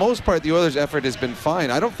wash. For the most part, the Oilers' effort has been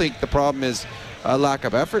fine. I don't think the problem is a lack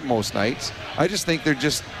of effort most nights. I just think they're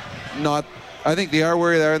just not, I think they are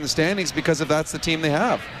where they are in the standings because that's the team they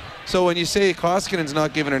have. So when you say Koskinen's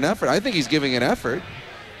not giving an effort, I think he's giving an effort.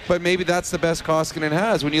 But maybe that's the best Koskinen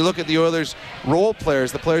has. When you look at the Oilers' role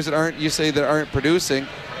players, the players that aren't producing,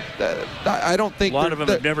 I don't think a lot of them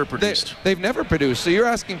have never produced. They've never produced. So you're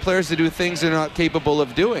asking players to do things they're not capable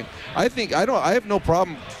of doing. I have no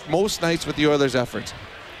problem most nights with the Oilers' efforts.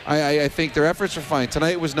 I think their efforts are fine.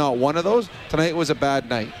 Tonight was not one of those. Tonight was a bad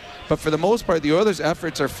night. But for the most part, the Oilers'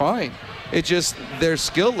 efforts are fine. It's just their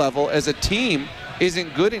skill level as a team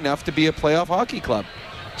isn't good enough to be a playoff hockey club.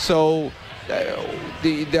 So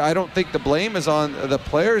I don't think the blame is on the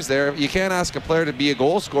players there. You can't ask a player to be a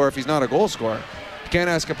goal scorer if he's not a goal scorer. You can't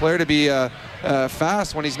ask a player to be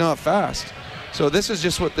fast when he's not fast. So this is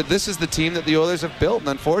just this is the team that the Oilers have built, and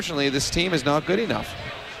unfortunately, this team is not good enough.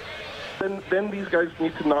 Then these guys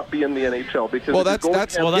need to not be in the NHL because that's not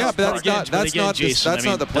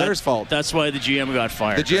the player's fault. That's why the GM got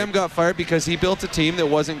fired. The GM got fired because he built a team that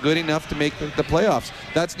wasn't good enough to make the playoffs.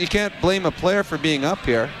 You can't blame a player for being up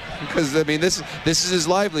here because I mean this is his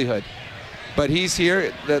livelihood. But he's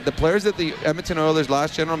here. The players that the Edmonton Oilers'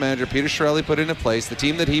 last general manager Peter Chiarelli put into place, the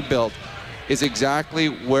team that he built, is exactly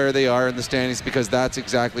where they are in the standings because that's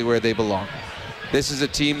exactly where they belong. This is a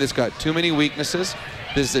team that's got too many weaknesses.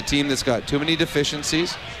 This is a team that's got too many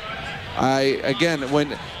deficiencies.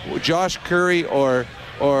 When Josh Curry or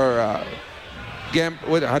I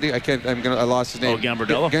lost his name.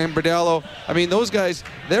 Gambardella. Gambardella. I mean, those guys,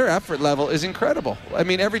 their effort level is incredible. I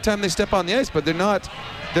mean, every time they step on the ice, but they're not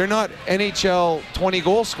NHL 20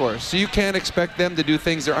 goal scorers. So you can't expect them to do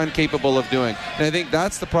things they're incapable of doing. And I think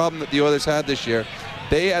that's the problem that the Oilers had this year.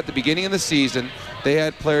 They, at the beginning of the season, they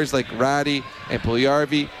had players like Ratty and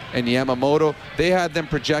Puljujarvi and Yamamoto. They had them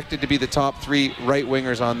projected to be the top 3 right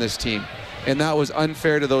wingers on this team. And that was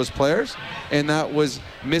unfair to those players. And that was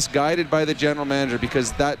misguided by the general manager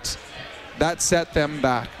because that set them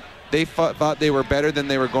back. They thought they were better than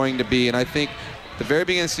they were going to be. And I think the very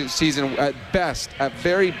beginning of the season, at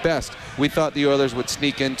very best, we thought the Oilers would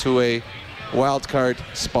sneak into a wild card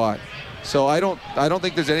spot. So I don't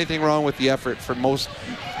think there's anything wrong with the effort for most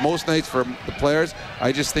nights for the players.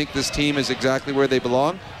 I just think this team is exactly where they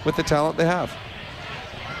belong with the talent they have.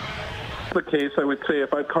 The case, I would say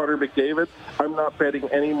if I'm Connor McDavid, I'm not betting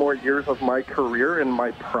any more years of my career in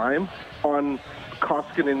my prime on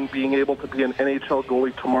Koskinen being able to be an NHL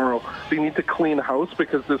goalie tomorrow. They need to clean house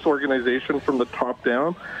because this organization from the top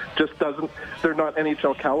down just doesn't, they're not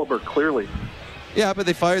NHL caliber, clearly. Yeah, but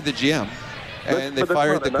they fired the GM and they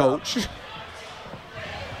fired the coach.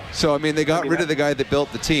 So, I mean, they got rid of the guy that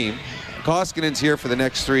built the team. Koskinen's here for the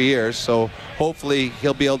next 3 years, so hopefully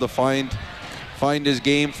he'll be able to find his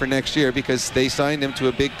game for next year because they signed him to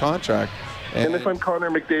a big contract. And if I'm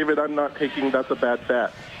Connor McDavid, I'm not taking that's a bad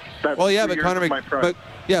bet. That's but Connor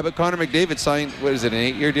McDavid signed, what is it, an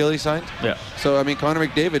 8-year deal he signed? Yeah. So, I mean, Connor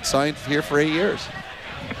McDavid signed here for 8 years.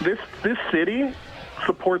 This city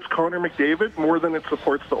supports Connor McDavid more than it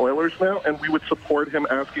supports the Oilers now, and we would support him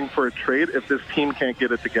asking for a trade if this team can't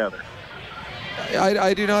get it together.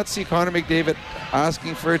 I do not see Connor McDavid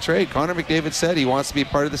asking for a trade. Connor McDavid said he wants to be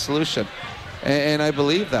part of the solution, and I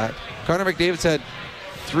believe that. Connor McDavid's had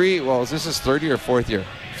is this his third year or fourth year?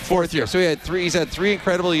 Fourth year. So he's had 3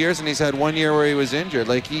 incredible years, and he's had 1 year where he was injured.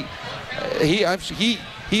 Like he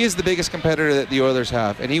is the biggest competitor that the Oilers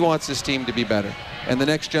have, and he wants this team to be better. And the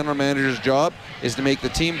next general manager's job is to make the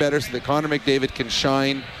team better so that Connor McDavid can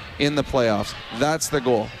shine in the playoffs. That's the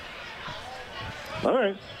goal. All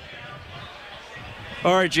right.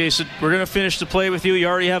 All right, Jason, we're going to finish the play with you. You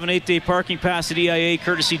already have an 8-day parking pass at EIA,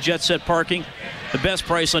 courtesy Jet Set Parking. The best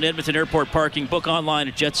price on Edmonton Airport parking. Book online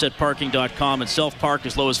at jetsetparking.com and self-park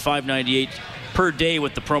as low as $5.98 per day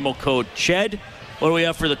with the promo code CHED. What do we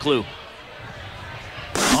have for the clue?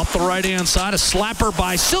 Off the right-hand side, a slapper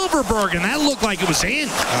by Silverberg, and that looked like it was in.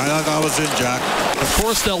 I thought that was in, Jack. Of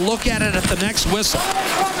course, they'll look at it at the next whistle.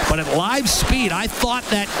 But at live speed, I thought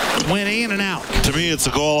that went in and out. To me, it's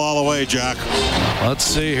a goal all the way, Jack. Let's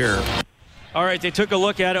see here. All right, they took a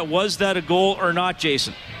look at it. Was that a goal or not,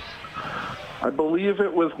 Jason? I believe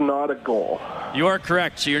it was not a goal. You are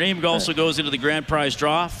correct. So your name also goes into the grand prize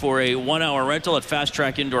draw for a 1-hour rental at Fast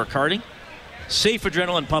Track Indoor Karting. Safe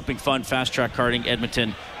adrenaline pumping fun, Fast Track Karting,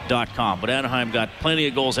 Edmonton.com. But Anaheim got plenty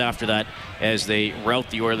of goals after that as they rout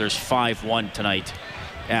the Oilers 5-1 tonight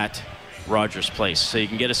at Rogers Place. So you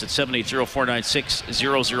can get us at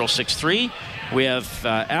 780-496-0063. We have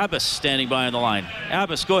Abbas standing by on the line.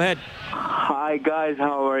 Abbas, go ahead. Hi, guys.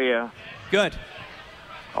 How are you? Good.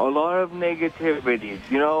 A lot of negativity.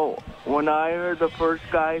 You know, when I heard the first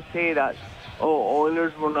guy say that,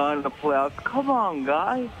 Oilers were not in the playoffs. Come on,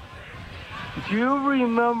 guys. Do you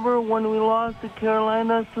remember when we lost to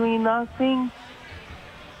Carolina 3-0?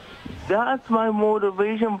 That's my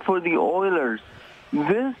motivation for the Oilers.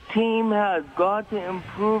 This team has got to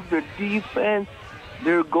improve their defense,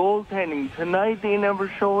 their goaltending. Tonight they never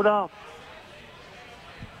showed up.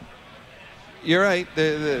 You're right.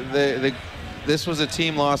 This was a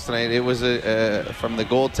team loss tonight. It was from the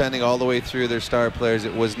goaltending all the way through their star players.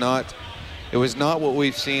 It was not what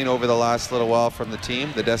we've seen over the last little while from the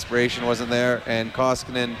team. The desperation wasn't there, and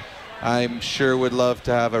Koskinen, I'm sure, would love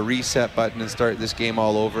to have a reset button and start this game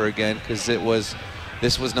all over again, because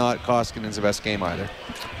this was not Koskinen's best game either.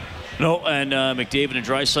 No, and McDavid and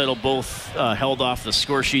Draisaitl both held off the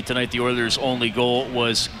score sheet tonight. The Oilers' only goal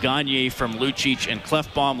was Gagne from Lucic and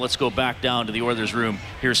Klefbom. Let's go back down to the Oilers' room.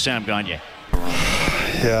 Here's Sam Gagne.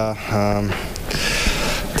 Yeah,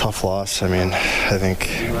 tough loss. I mean, I think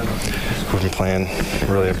we've been playing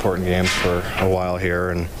really important games for a while here,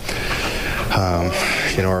 and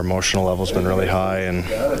our emotional level's been really high, and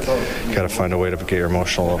you got to find a way to get your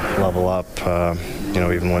emotional level up,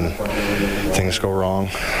 even when things go wrong.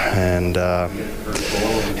 And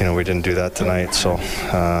we didn't do that tonight, so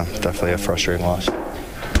definitely a frustrating loss.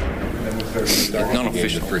 Not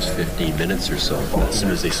official first 15 minutes or so. As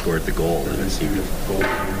soon as they scored the goal, and it seemed to flip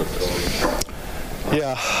us.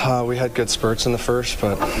 Yeah, we had good spurts in the first,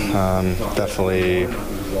 but definitely,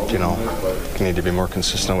 need to be more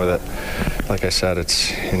consistent with it. Like I said,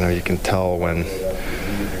 it's, you can tell when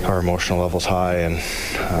our emotional level's high and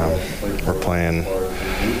we're playing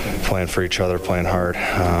for each other, playing hard,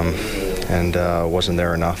 and wasn't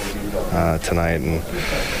there enough tonight, and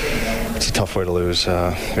it's a tough way to lose.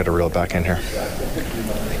 Got to reel it back in here.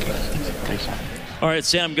 All right,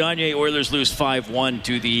 Sam Gagne. Oilers lose 5-1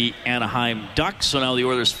 to the Anaheim Ducks. So now the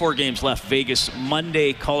Oilers 4 games left. Vegas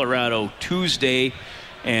Monday, Colorado Tuesday.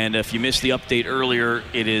 And if you missed the update earlier,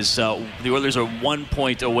 it is the Oilers are 1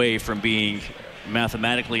 point away from being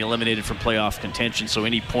mathematically eliminated from playoff contention. So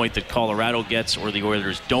any point that Colorado gets or the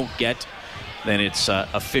Oilers don't get, then it's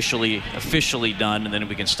officially done, and then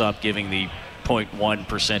we can stop giving the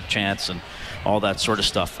 0.1% chance and all that sort of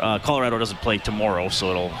stuff. Colorado doesn't play tomorrow,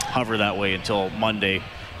 so it'll hover that way until Monday.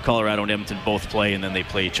 Colorado and Edmonton both play, and then they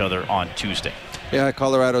play each other on Tuesday. Yeah,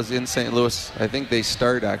 Colorado's in St. Louis. I think they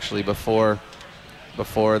start actually before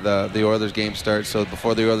the Oilers game starts. So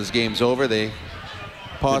before the Oilers game's over, they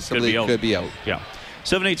possibly could be out. Yeah.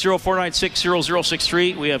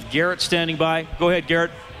 780-496-0063. We have Garrett standing by. Go ahead,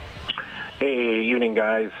 Garrett. Hey, evening,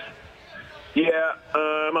 guys. Yeah,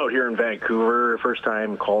 I'm out here in Vancouver. First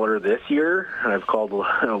time caller this year. I've called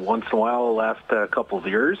once in a while the last couple of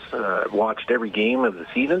years. Watched every game of the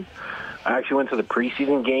season. I actually went to the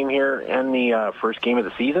preseason game here and the first game of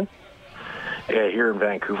the season here in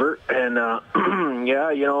Vancouver. And, yeah,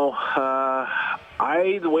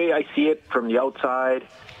 the way I see it from the outside,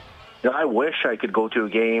 I wish I could go to a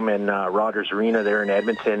game in Rogers Arena there in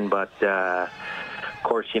Edmonton, but... of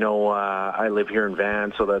course, I live here in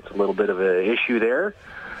Van, so that's a little bit of an issue there.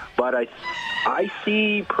 But I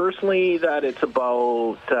see personally that it's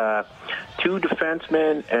about 2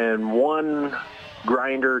 defensemen and 1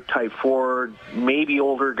 grinder type forward, maybe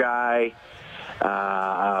older guy,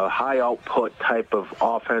 a high output type of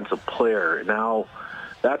offensive player. Now,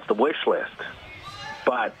 that's the wish list.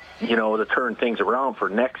 But, to turn things around for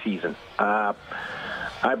next season.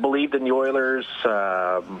 I believed in the Oilers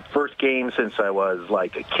first game since I was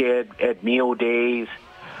like a kid, Ed Mio days.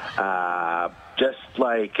 Just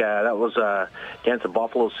like that was against the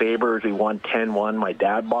Buffalo Sabres. We won 10-1. My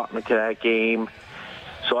dad bought me to that game.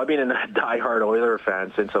 So I've been a diehard Oiler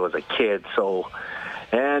fan since I was a kid. So,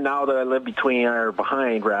 and now that I live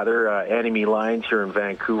behind enemy lines here in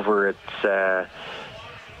Vancouver, it's... as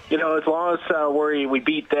long as we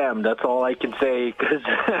beat them, that's all I can say. Because,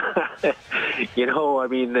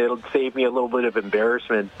 it'll save me a little bit of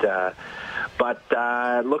embarrassment. But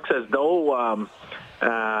it looks as though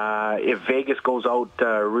if Vegas goes out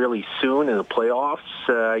really soon in the playoffs,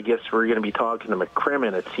 I guess we're going to be talking to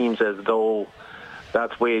McCrimmon. It seems as though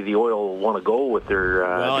that's the way the Oil want to go with their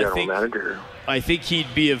general manager. I think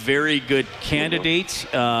he'd be a very good candidate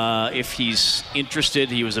if he's interested.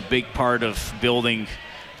 He was a big part of building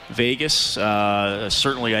Vegas.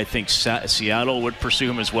 Certainly, I think Seattle would pursue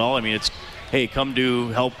him as well. I mean, it's, hey, come do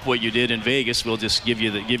help what you did in Vegas. We'll just give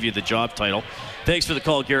you the job title. Thanks for the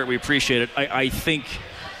call, Garrett. We appreciate it. I think,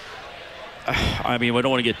 we don't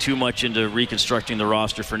want to get too much into reconstructing the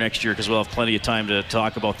roster for next year because we'll have plenty of time to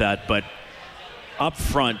talk about that. But up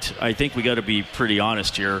front, I think we got to be pretty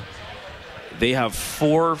honest here. They have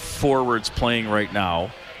 4 forwards playing right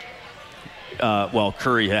now.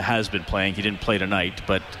 Curry has been playing. He didn't play tonight,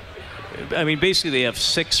 but basically they have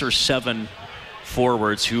 6 or 7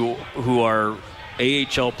 forwards who are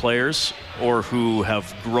AHL players or who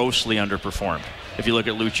have grossly underperformed. If you look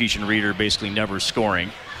at Lucic and Reeder, basically never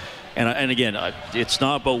scoring. And again, it's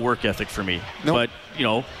not about work ethic for me. Nope.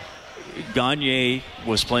 But Gagne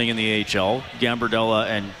was playing in the AHL. Gambardella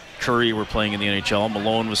and Curry were playing in the NHL.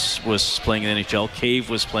 Malone was playing in the NHL. Cave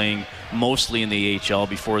was playing mostly in the AHL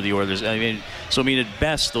before the Oilers. At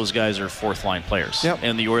best, those guys are 4th-line players. Yep.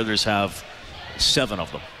 And the Oilers have 7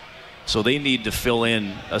 of them. So they need to fill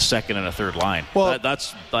in a second and a third line. Well,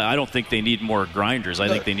 I don't think they need more grinders. I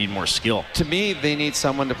think they need more skill. To me, they need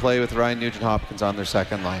someone to play with Ryan Nugent-Hopkins on their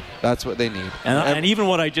second line. That's what they need. And even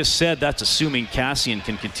what I just said, that's assuming Cassian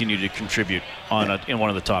can continue to contribute in one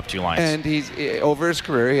of the top 2 lines. And he's over his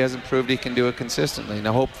career, he hasn't proved he can do it consistently.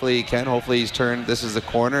 Now, hopefully he can. Hopefully he's turned. This is the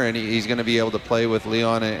corner, and he's going to be able to play with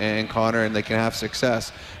Leon and Connor, and they can have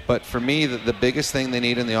success. But for me, the biggest thing they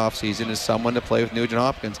need in the offseason is someone to play with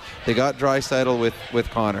Nugent-Hopkins. They got Draisaitl with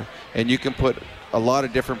Connor, and you can put a lot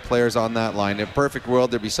of different players on that line. In a perfect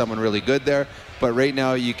world, there'd be someone really good there. But right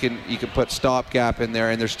now, you can put stopgap in there,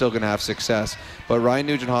 and they're still going to have success. But Ryan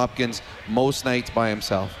Nugent-Hopkins, most nights by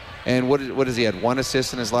himself. And what has he had? 1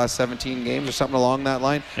 assist in his last 17 games or something along that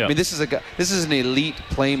line? Yep. This is an elite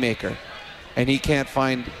playmaker. And he can't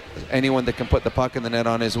find anyone that can put the puck in the net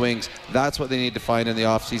on his wings. That's what they need to find in the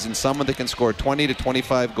offseason. Someone that can score 20 to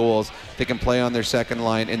 25 goals, that can play on their second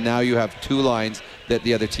line, and now you have 2 lines that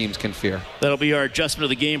the other teams can fear. That'll be our adjustment of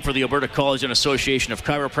the game for the Alberta College and Association of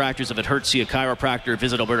Chiropractors. If it hurts you, a chiropractor,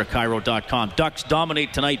 visit albertachiro.com. Ducks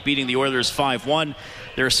dominate tonight, beating the Oilers 5-1.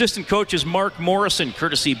 Their assistant coach is Mark Morrison,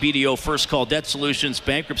 courtesy BDO First Call Debt Solutions,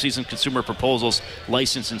 Bankruptcies and Consumer Proposals,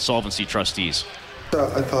 Licensed Insolvency Trustees.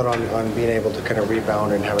 I thought on being able to kind of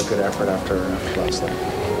rebound and have a good effort after last night.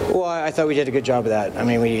 Well, I thought we did a good job of that.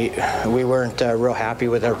 We weren't real happy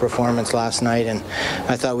with our performance last night, and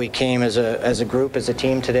I thought we came as a group, as a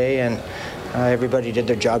team today, and everybody did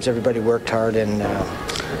their jobs. Everybody worked hard, and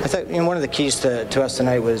I think one of the keys to us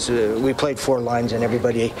tonight was we played 4 lines and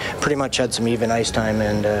everybody pretty much had some even ice time,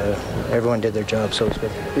 and everyone did their job, so it was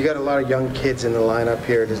good. You got a lot of young kids in the lineup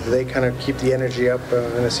here. Do they kind of keep the energy up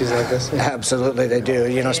in a season like this? Absolutely, they do.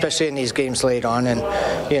 Especially in these games late on, and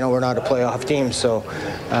we're not a playoff team, so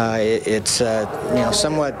it's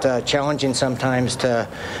somewhat challenging sometimes to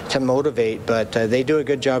motivate, but they do a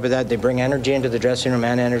good job of that. They bring energy into the dressing room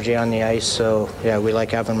and energy on the ice, so yeah, we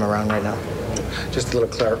like having them around right now. Just a little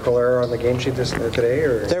clerical error on the game sheet today,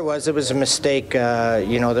 or it was a mistake,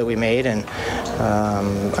 that we made, and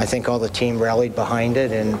I think all the team rallied behind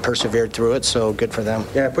it and persevered through it. So good for them.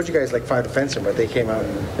 Yeah, I put you guys like 5 defensemen, but they came out.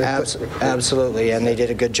 Absolutely, and they did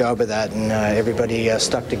a good job of that, and everybody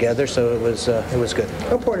stuck together. So it was good.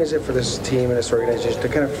 How important is it for this team and this organization to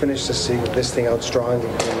kind of finish this thing out strong,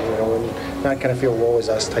 and not kind of feel woe is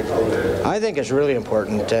us type thing? I think it's really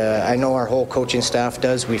important. I know our whole coaching staff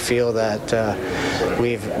does. We feel that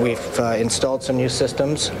we've installed some new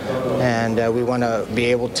systems, and we want to be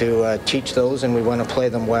able to teach those, and we want to play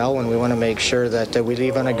them well, and we want to make sure that we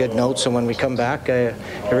leave on a good note, so when we come back,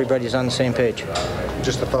 everybody's on the same page.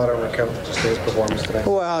 Just a thought on Raquel, just his performance today.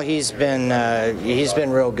 Well, he's been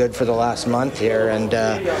real good for the last month here, and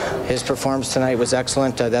his performance tonight was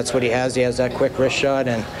excellent. That's what he has. He has that quick wrist shot,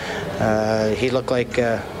 and he looked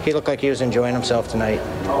like he was enjoying himself tonight.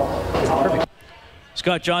 Perfect.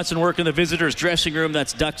 Scott Johnson working the visitors' dressing room.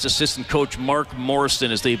 That's Ducks assistant coach Mark Morrison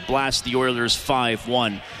as they blast the Oilers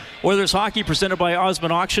 5-1. Oilers hockey presented by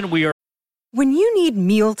Osmond Auction. When you need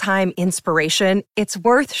mealtime inspiration, it's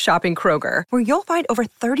worth shopping Kroger, where you'll find over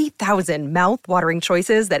 30,000 mouth-watering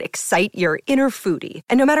choices that excite your inner foodie.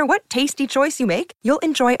 And no matter what tasty choice you make, you'll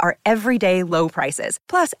enjoy our everyday low prices,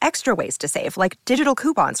 plus extra ways to save, like digital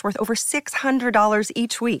coupons worth over $600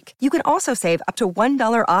 each week. You can also save up to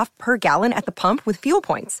 $1 off per gallon at the pump with fuel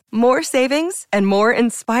points. More savings and more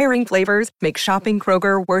inspiring flavors make shopping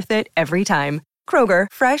Kroger worth it every time. Kroger,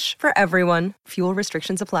 fresh for everyone. Fuel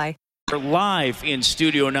restrictions apply. We're live in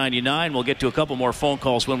Studio 99. We'll get to a couple more phone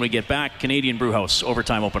calls when we get back. Canadian Brewhouse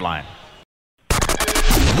Overtime Open Line.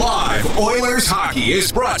 Live Oilers hockey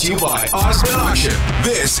is brought to you by Osmond Auction.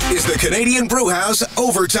 This is the Canadian Brewhouse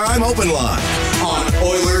Overtime Open Line on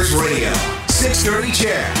Oilers Radio. 630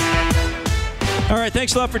 CHED. All right,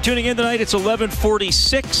 thanks a lot for tuning in tonight. It's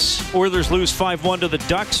 11:46. Oilers lose 5-1 to the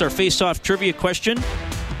Ducks. Our face-off trivia question.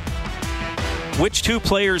 Which 2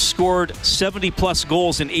 players scored 70-plus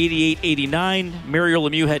goals in 88-89? Mario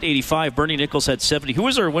Lemieux had 85. Bernie Nichols had 70. Who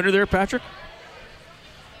was our winner there, Patrick?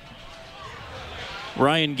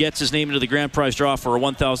 Ryan gets his name into the grand prize draw for a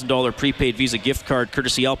 $1,000 prepaid Visa gift card,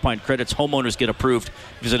 courtesy Alpine Credits. Homeowners get approved.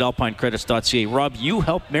 Visit alpinecredits.ca. Rob, you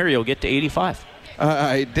helped Mario get to 85.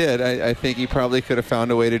 I did. I think he probably could have found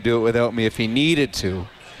a way to do it without me if he needed to.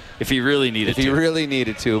 If he really needed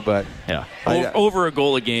to, but... Yeah. Over a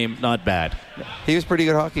goal a game, not bad. He was a pretty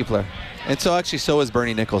good hockey player. And so was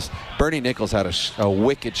Bernie Nichols. Bernie Nichols had a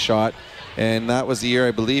wicked shot, and that was the year,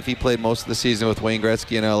 I believe, he played most of the season with Wayne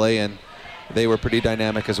Gretzky in L.A., and they were pretty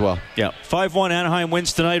dynamic as well. Yeah. 5-1 Anaheim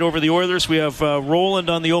wins tonight over the Oilers. We have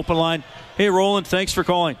Roland on the open line. Hey, Roland, thanks for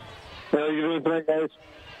calling. How are you doing tonight, guys?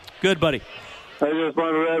 Good, buddy. I just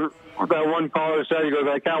wanted to... That one caller said, he goes,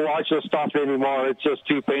 I can't watch this stuff anymore. It's just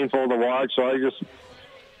too painful to watch. So I just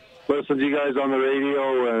listen to you guys on the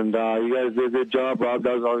radio, and you guys did a good job. Rob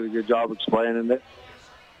does always a good job explaining it.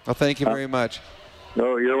 Well, thank you very much.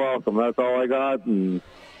 No, you're welcome. That's all I got, and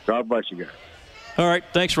God bless you guys. All right.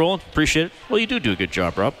 Thanks, Roland. Appreciate it. Well, you do a good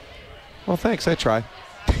job, Rob. Well, thanks. I try.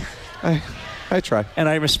 I try. And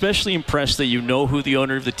I'm especially impressed that you know who the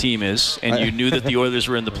owner of the team is, and you knew that the Oilers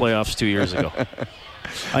were in the playoffs 2 years ago.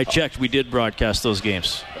 I checked. We did broadcast those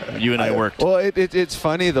games. You and I worked. Well, it's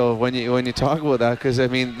funny, though, when you talk about that, because, I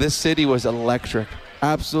mean, this city was electric.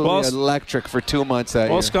 Absolutely electric for 2 months that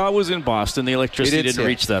year. Well, Scott was in Boston. The electricity didn't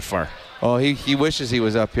reach that far. Oh, he wishes he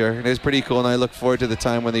was up here. It is pretty cool, and I look forward to the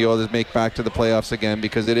time when the Oilers make back to the playoffs again,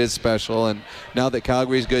 because it is special. And now that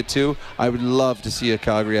Calgary's good, too, I would love to see a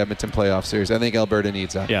Calgary-Edmonton playoff series. I think Alberta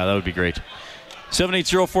needs that. Yeah, that would be great.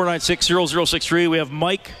 780-496-0063. We have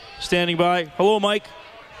Mike standing by. Hello, Mike.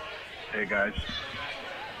 Hey, guys.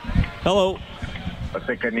 Hello. I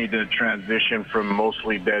think I need to transition from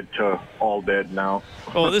mostly dead to all dead now.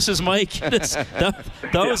 Oh, this is Mike. That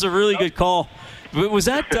was a really good call. Was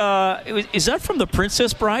that is that from The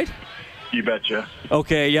Princess Bride? You betcha.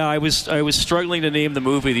 Okay, yeah, I was struggling to name the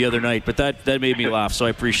movie the other night, but that made me laugh, so I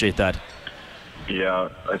appreciate that. Yeah,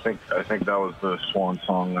 I think that was the swan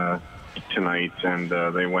song tonight, and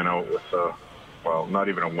they went out with not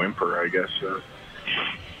even a whimper, I guess.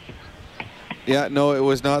 Yeah, no, it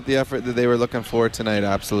was not the effort that they were looking for tonight.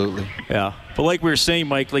 Absolutely. Yeah, but like we were saying,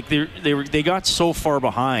 Mike, like they got so far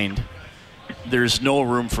behind. There's no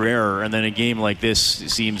room for error, and then a game like this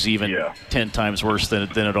seems even 10 times worse than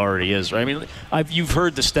it already is. Right? I mean, you've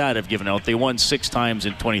heard the stat I've given out. They won 6 times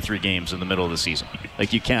in 23 games in the middle of the season.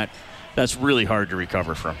 Like, you can't. That's really hard to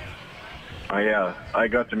recover from. I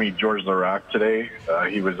got to meet George Laraque today.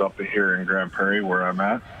 He was up here in Grand Prairie where I'm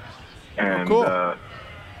at, and cool.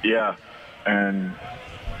 And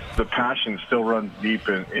the passion still runs deep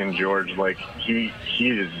in George. Like he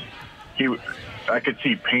I could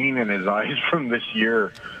see pain in his eyes from this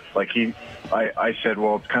year. Like I said,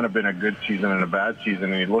 well, it's kind of been a good season and a bad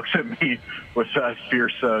season, and he looks at me with that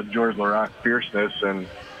fierce George Laraque fierceness, and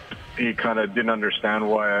he kind of didn't understand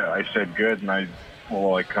why I said good, and I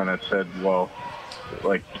kind of said, well,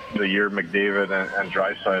 like the year McDavid and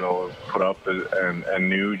Draisaitl have put up, and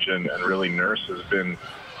Nuge and really Nurse has been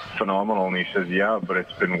phenomenal, and he says, yeah, but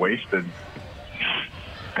it's been wasted,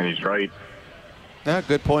 and he's right. Yeah,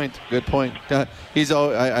 good point. Good point.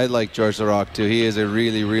 I like George Laraque too. He is a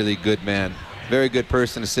really, really good man. Very good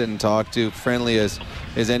person to sit and talk to. Friendly as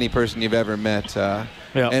any person you've ever met.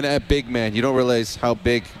 And a big man. You don't realize how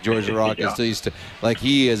big George Laraque is till used to. Like,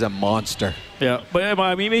 he is a monster. Yeah, but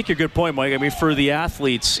I mean, you make a good point, Mike. I mean, for the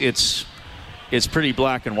athletes, it's pretty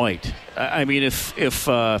black and white. I mean, if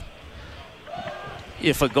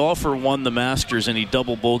a golfer won the Masters and he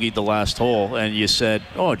double bogeyed the last hole, and you said,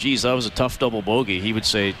 "Oh, geez, that was a tough double bogey," he would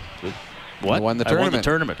say, "What? I won the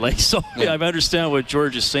tournament." Like, so, I understand what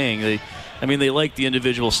George is saying. They like the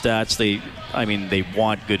individual stats. They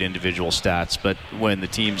want good individual stats, but when the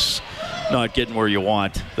team's not getting where you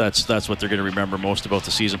want, that's what they're going to remember most about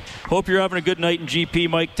the season. Hope you're having a good night in GP,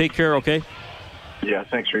 Mike. Take care, okay? Yeah,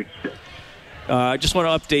 thanks, Reed. I just want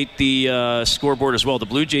to update the scoreboard as well. The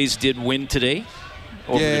Blue Jays did win today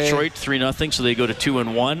over Detroit, 3-0, so they go to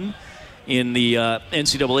 2-1. In the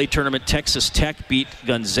NCAA tournament, Texas Tech beat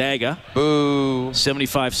Gonzaga. Boo.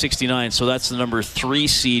 75-69, so that's the number 3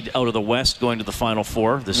 seed out of the West going to the Final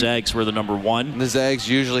Four. The Zags were the number 1. The Zags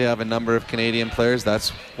usually have a number of Canadian players.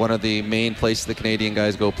 That's one of the main places the Canadian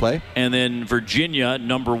guys go play. And then Virginia,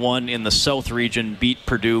 number 1 in the South region, beat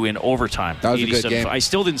Purdue in overtime. That was a good game. I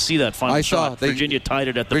still didn't see that final shot. Virginia tied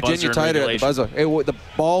it at the buzzer. Virginia tied it at the buzzer. The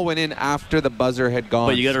ball went in after the buzzer had gone.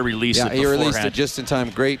 But you got to release it beforehand. Yeah, he released it just in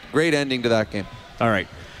time. Great ending to that game. All right.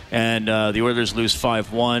 And the Oilers lose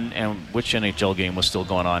 5-1. And which NHL game was still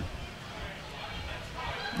going on?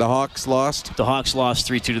 The Hawks lost. The Hawks lost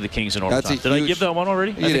 3-2 to the Kings in overtime. Did I give that one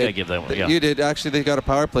already? I think I gave that one, yeah. You did. Actually, they got a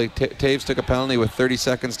power play. Taves took a penalty with 30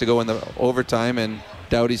 seconds to go in the overtime, and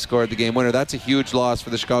Doughty scored the game winner. That's a huge loss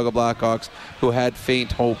for the Chicago Blackhawks, who had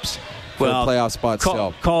faint hopes for a playoff spot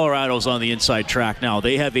still. Colorado's on the inside track now.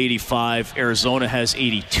 They have 85. Arizona has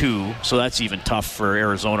 82, so that's even tough for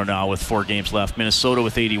Arizona now with 4 games left. Minnesota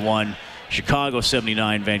with 81. Chicago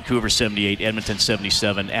 79, Vancouver 78, Edmonton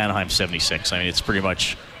 77, Anaheim 76. I mean, it's pretty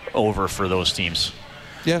much over for those teams.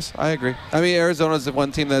 Yes, I agree. I mean, Arizona's the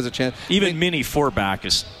one team that has a chance. Even mini 4-back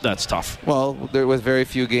that's tough. Well, there was very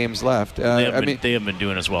few games left. They haven't been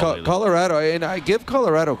doing as well. Colorado, and I give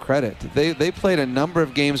Colorado credit. They played a number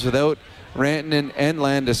of games without Rantanen and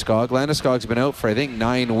Landeskog. Landeskog's been out for, I think,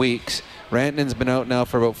 9 weeks. Rantanen's been out now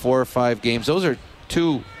for about 4 or 5 games. Those are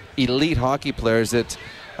 2 elite hockey players that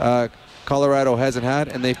Colorado hasn't had,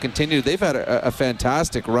 and they've continued. They've had a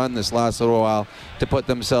fantastic run this last little while to put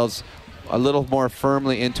themselves a little more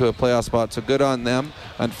firmly into a playoff spot, so good on them.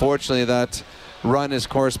 Unfortunately, that run has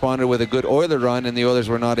corresponded with a good Oiler run, and the Oilers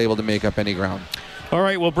were not able to make up any ground. All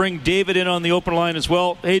right, we'll bring David in on the open line as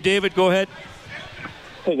well. Hey, David, go ahead.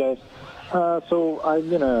 Hey, guys. So I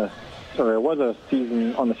was a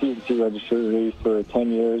season 2 registry for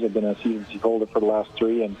 10 years. I've been a season 2 holder for the last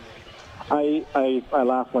 3, and I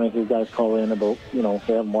laugh when I hear guys call in about, they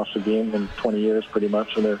haven't watched a game in 20 years pretty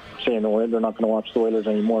much, and they're saying they're not going to watch the Oilers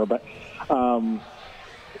anymore. But I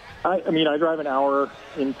drive an hour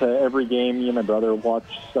into every game. Me and my brother watch.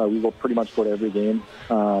 We will pretty much go to every game.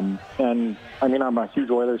 And I'm a huge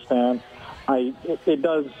Oilers fan. It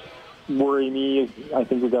does worry me. I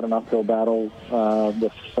think we've got an uphill battle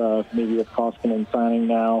with Koskinen signing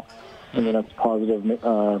now. I mean, that's positive.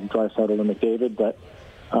 Draisaitl and McDavid, but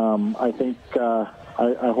I think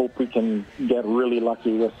I hope we can get really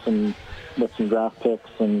lucky with some draft picks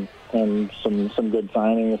and some good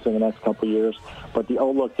signings in the next couple of years. But the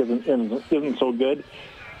outlook isn't so good.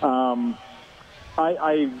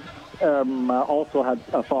 I also had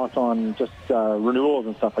a thought on just renewals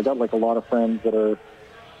and stuff. I got a lot of friends that are,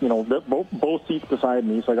 both seats beside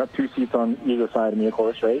me. So I got 2 seats on either side of me, of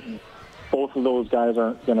course, right? both of those guys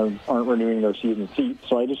aren't renewing their season seats.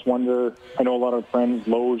 So I just wonder. I know a lot of friends'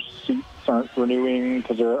 Lowe's seats aren't renewing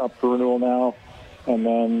because they're up for renewal now, and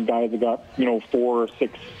then guys that got 4 or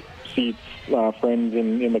 6 seats, friends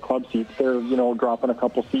in the club seats, they're dropping a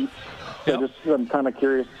couple seats. So I'm kind of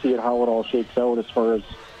curious to see how it all shakes out as far as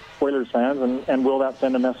Oilers fans, and will that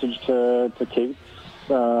send a message to Kate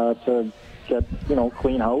to get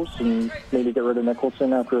clean house and maybe get rid of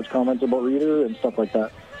Nicholson after his comments about Reeder and stuff like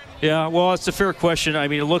that. Yeah, well, it's a fair question. I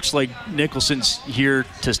mean, it looks like Nicholson's here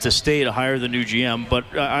to stay to hire the new GM,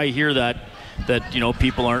 but I hear that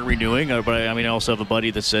people aren't renewing. But I also have a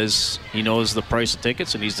buddy that says he knows the price of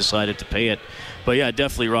tickets and he's decided to pay it. But yeah,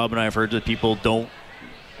 definitely, Rob and I have heard that people don't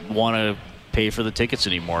want to pay for the tickets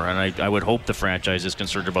anymore, and I would hope the franchise is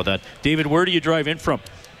concerned about that. David, where do you drive in from?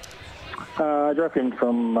 I drive in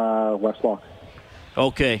from Westlock.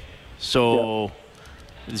 Okay, so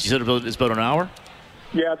you said it's about an hour?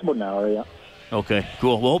 Yeah, it's about an hour, yeah. Okay,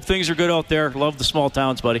 cool. Well, hope things are good out there. Love the small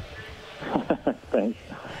towns, buddy. Thanks.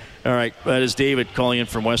 All right, that is David calling in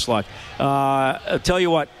from Westlock. I'll tell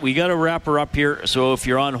you what, we got to wrap her up here, so if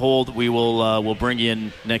you're on hold, we'll bring you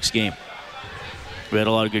in next game. We had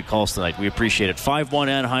a lot of good calls tonight. We appreciate it. 5-1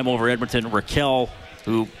 Anaheim over Edmonton. Raquel,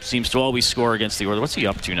 who seems to always score against the Oilers. What's he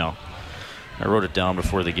up to now? I wrote it down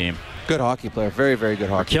before the game. Good hockey player. Very, very good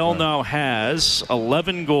hockey player. Raquel now has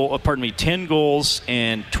 10 goals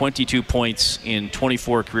and 22 points in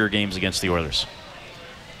 24 career games against the Oilers.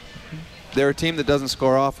 They're a team that doesn't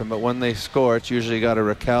score often, but when they score, it's usually got a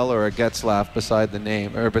Raquel or a Getzlaf beside the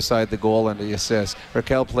name, or beside the goal and the assist.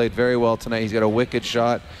 Raquel played very well tonight. He's got a wicked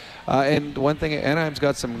shot. And one thing, Anaheim's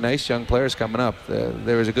got some nice young players coming up.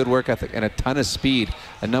 There was a good work ethic and a ton of speed.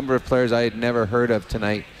 A number of players I had never heard of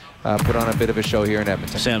tonight put on a bit of a show here in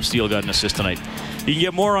Edmonton. Sam Steele got an assist tonight. You can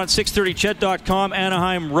get more on 630ched.com.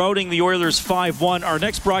 Anaheim routing the Oilers 5-1. Our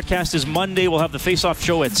next broadcast is Monday. We'll have the face-off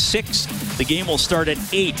show at 6. The game will start at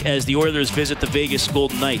 8 as the Oilers visit the Vegas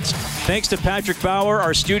Golden Knights. Thanks to Patrick Bauer,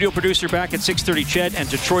 our studio producer back at 630 Ched, and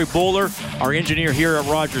to Troy Bowler, our engineer here at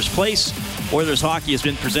Rogers Place. Oilers hockey has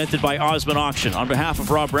been presented by Osmond Auction. On behalf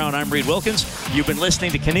of Rob Brown, I'm Reed Wilkins. You've been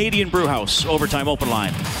listening to Canadian Brewhouse Overtime Open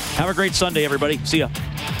Line. Have a great Sunday, everybody. See ya.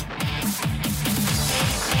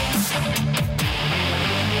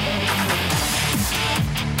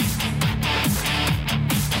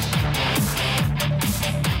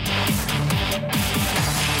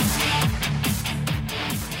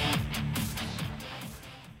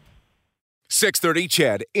 .630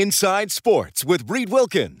 Ched Inside Sports with Reed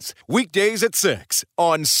Wilkins. Weekdays at 6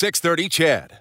 on 630 Ched.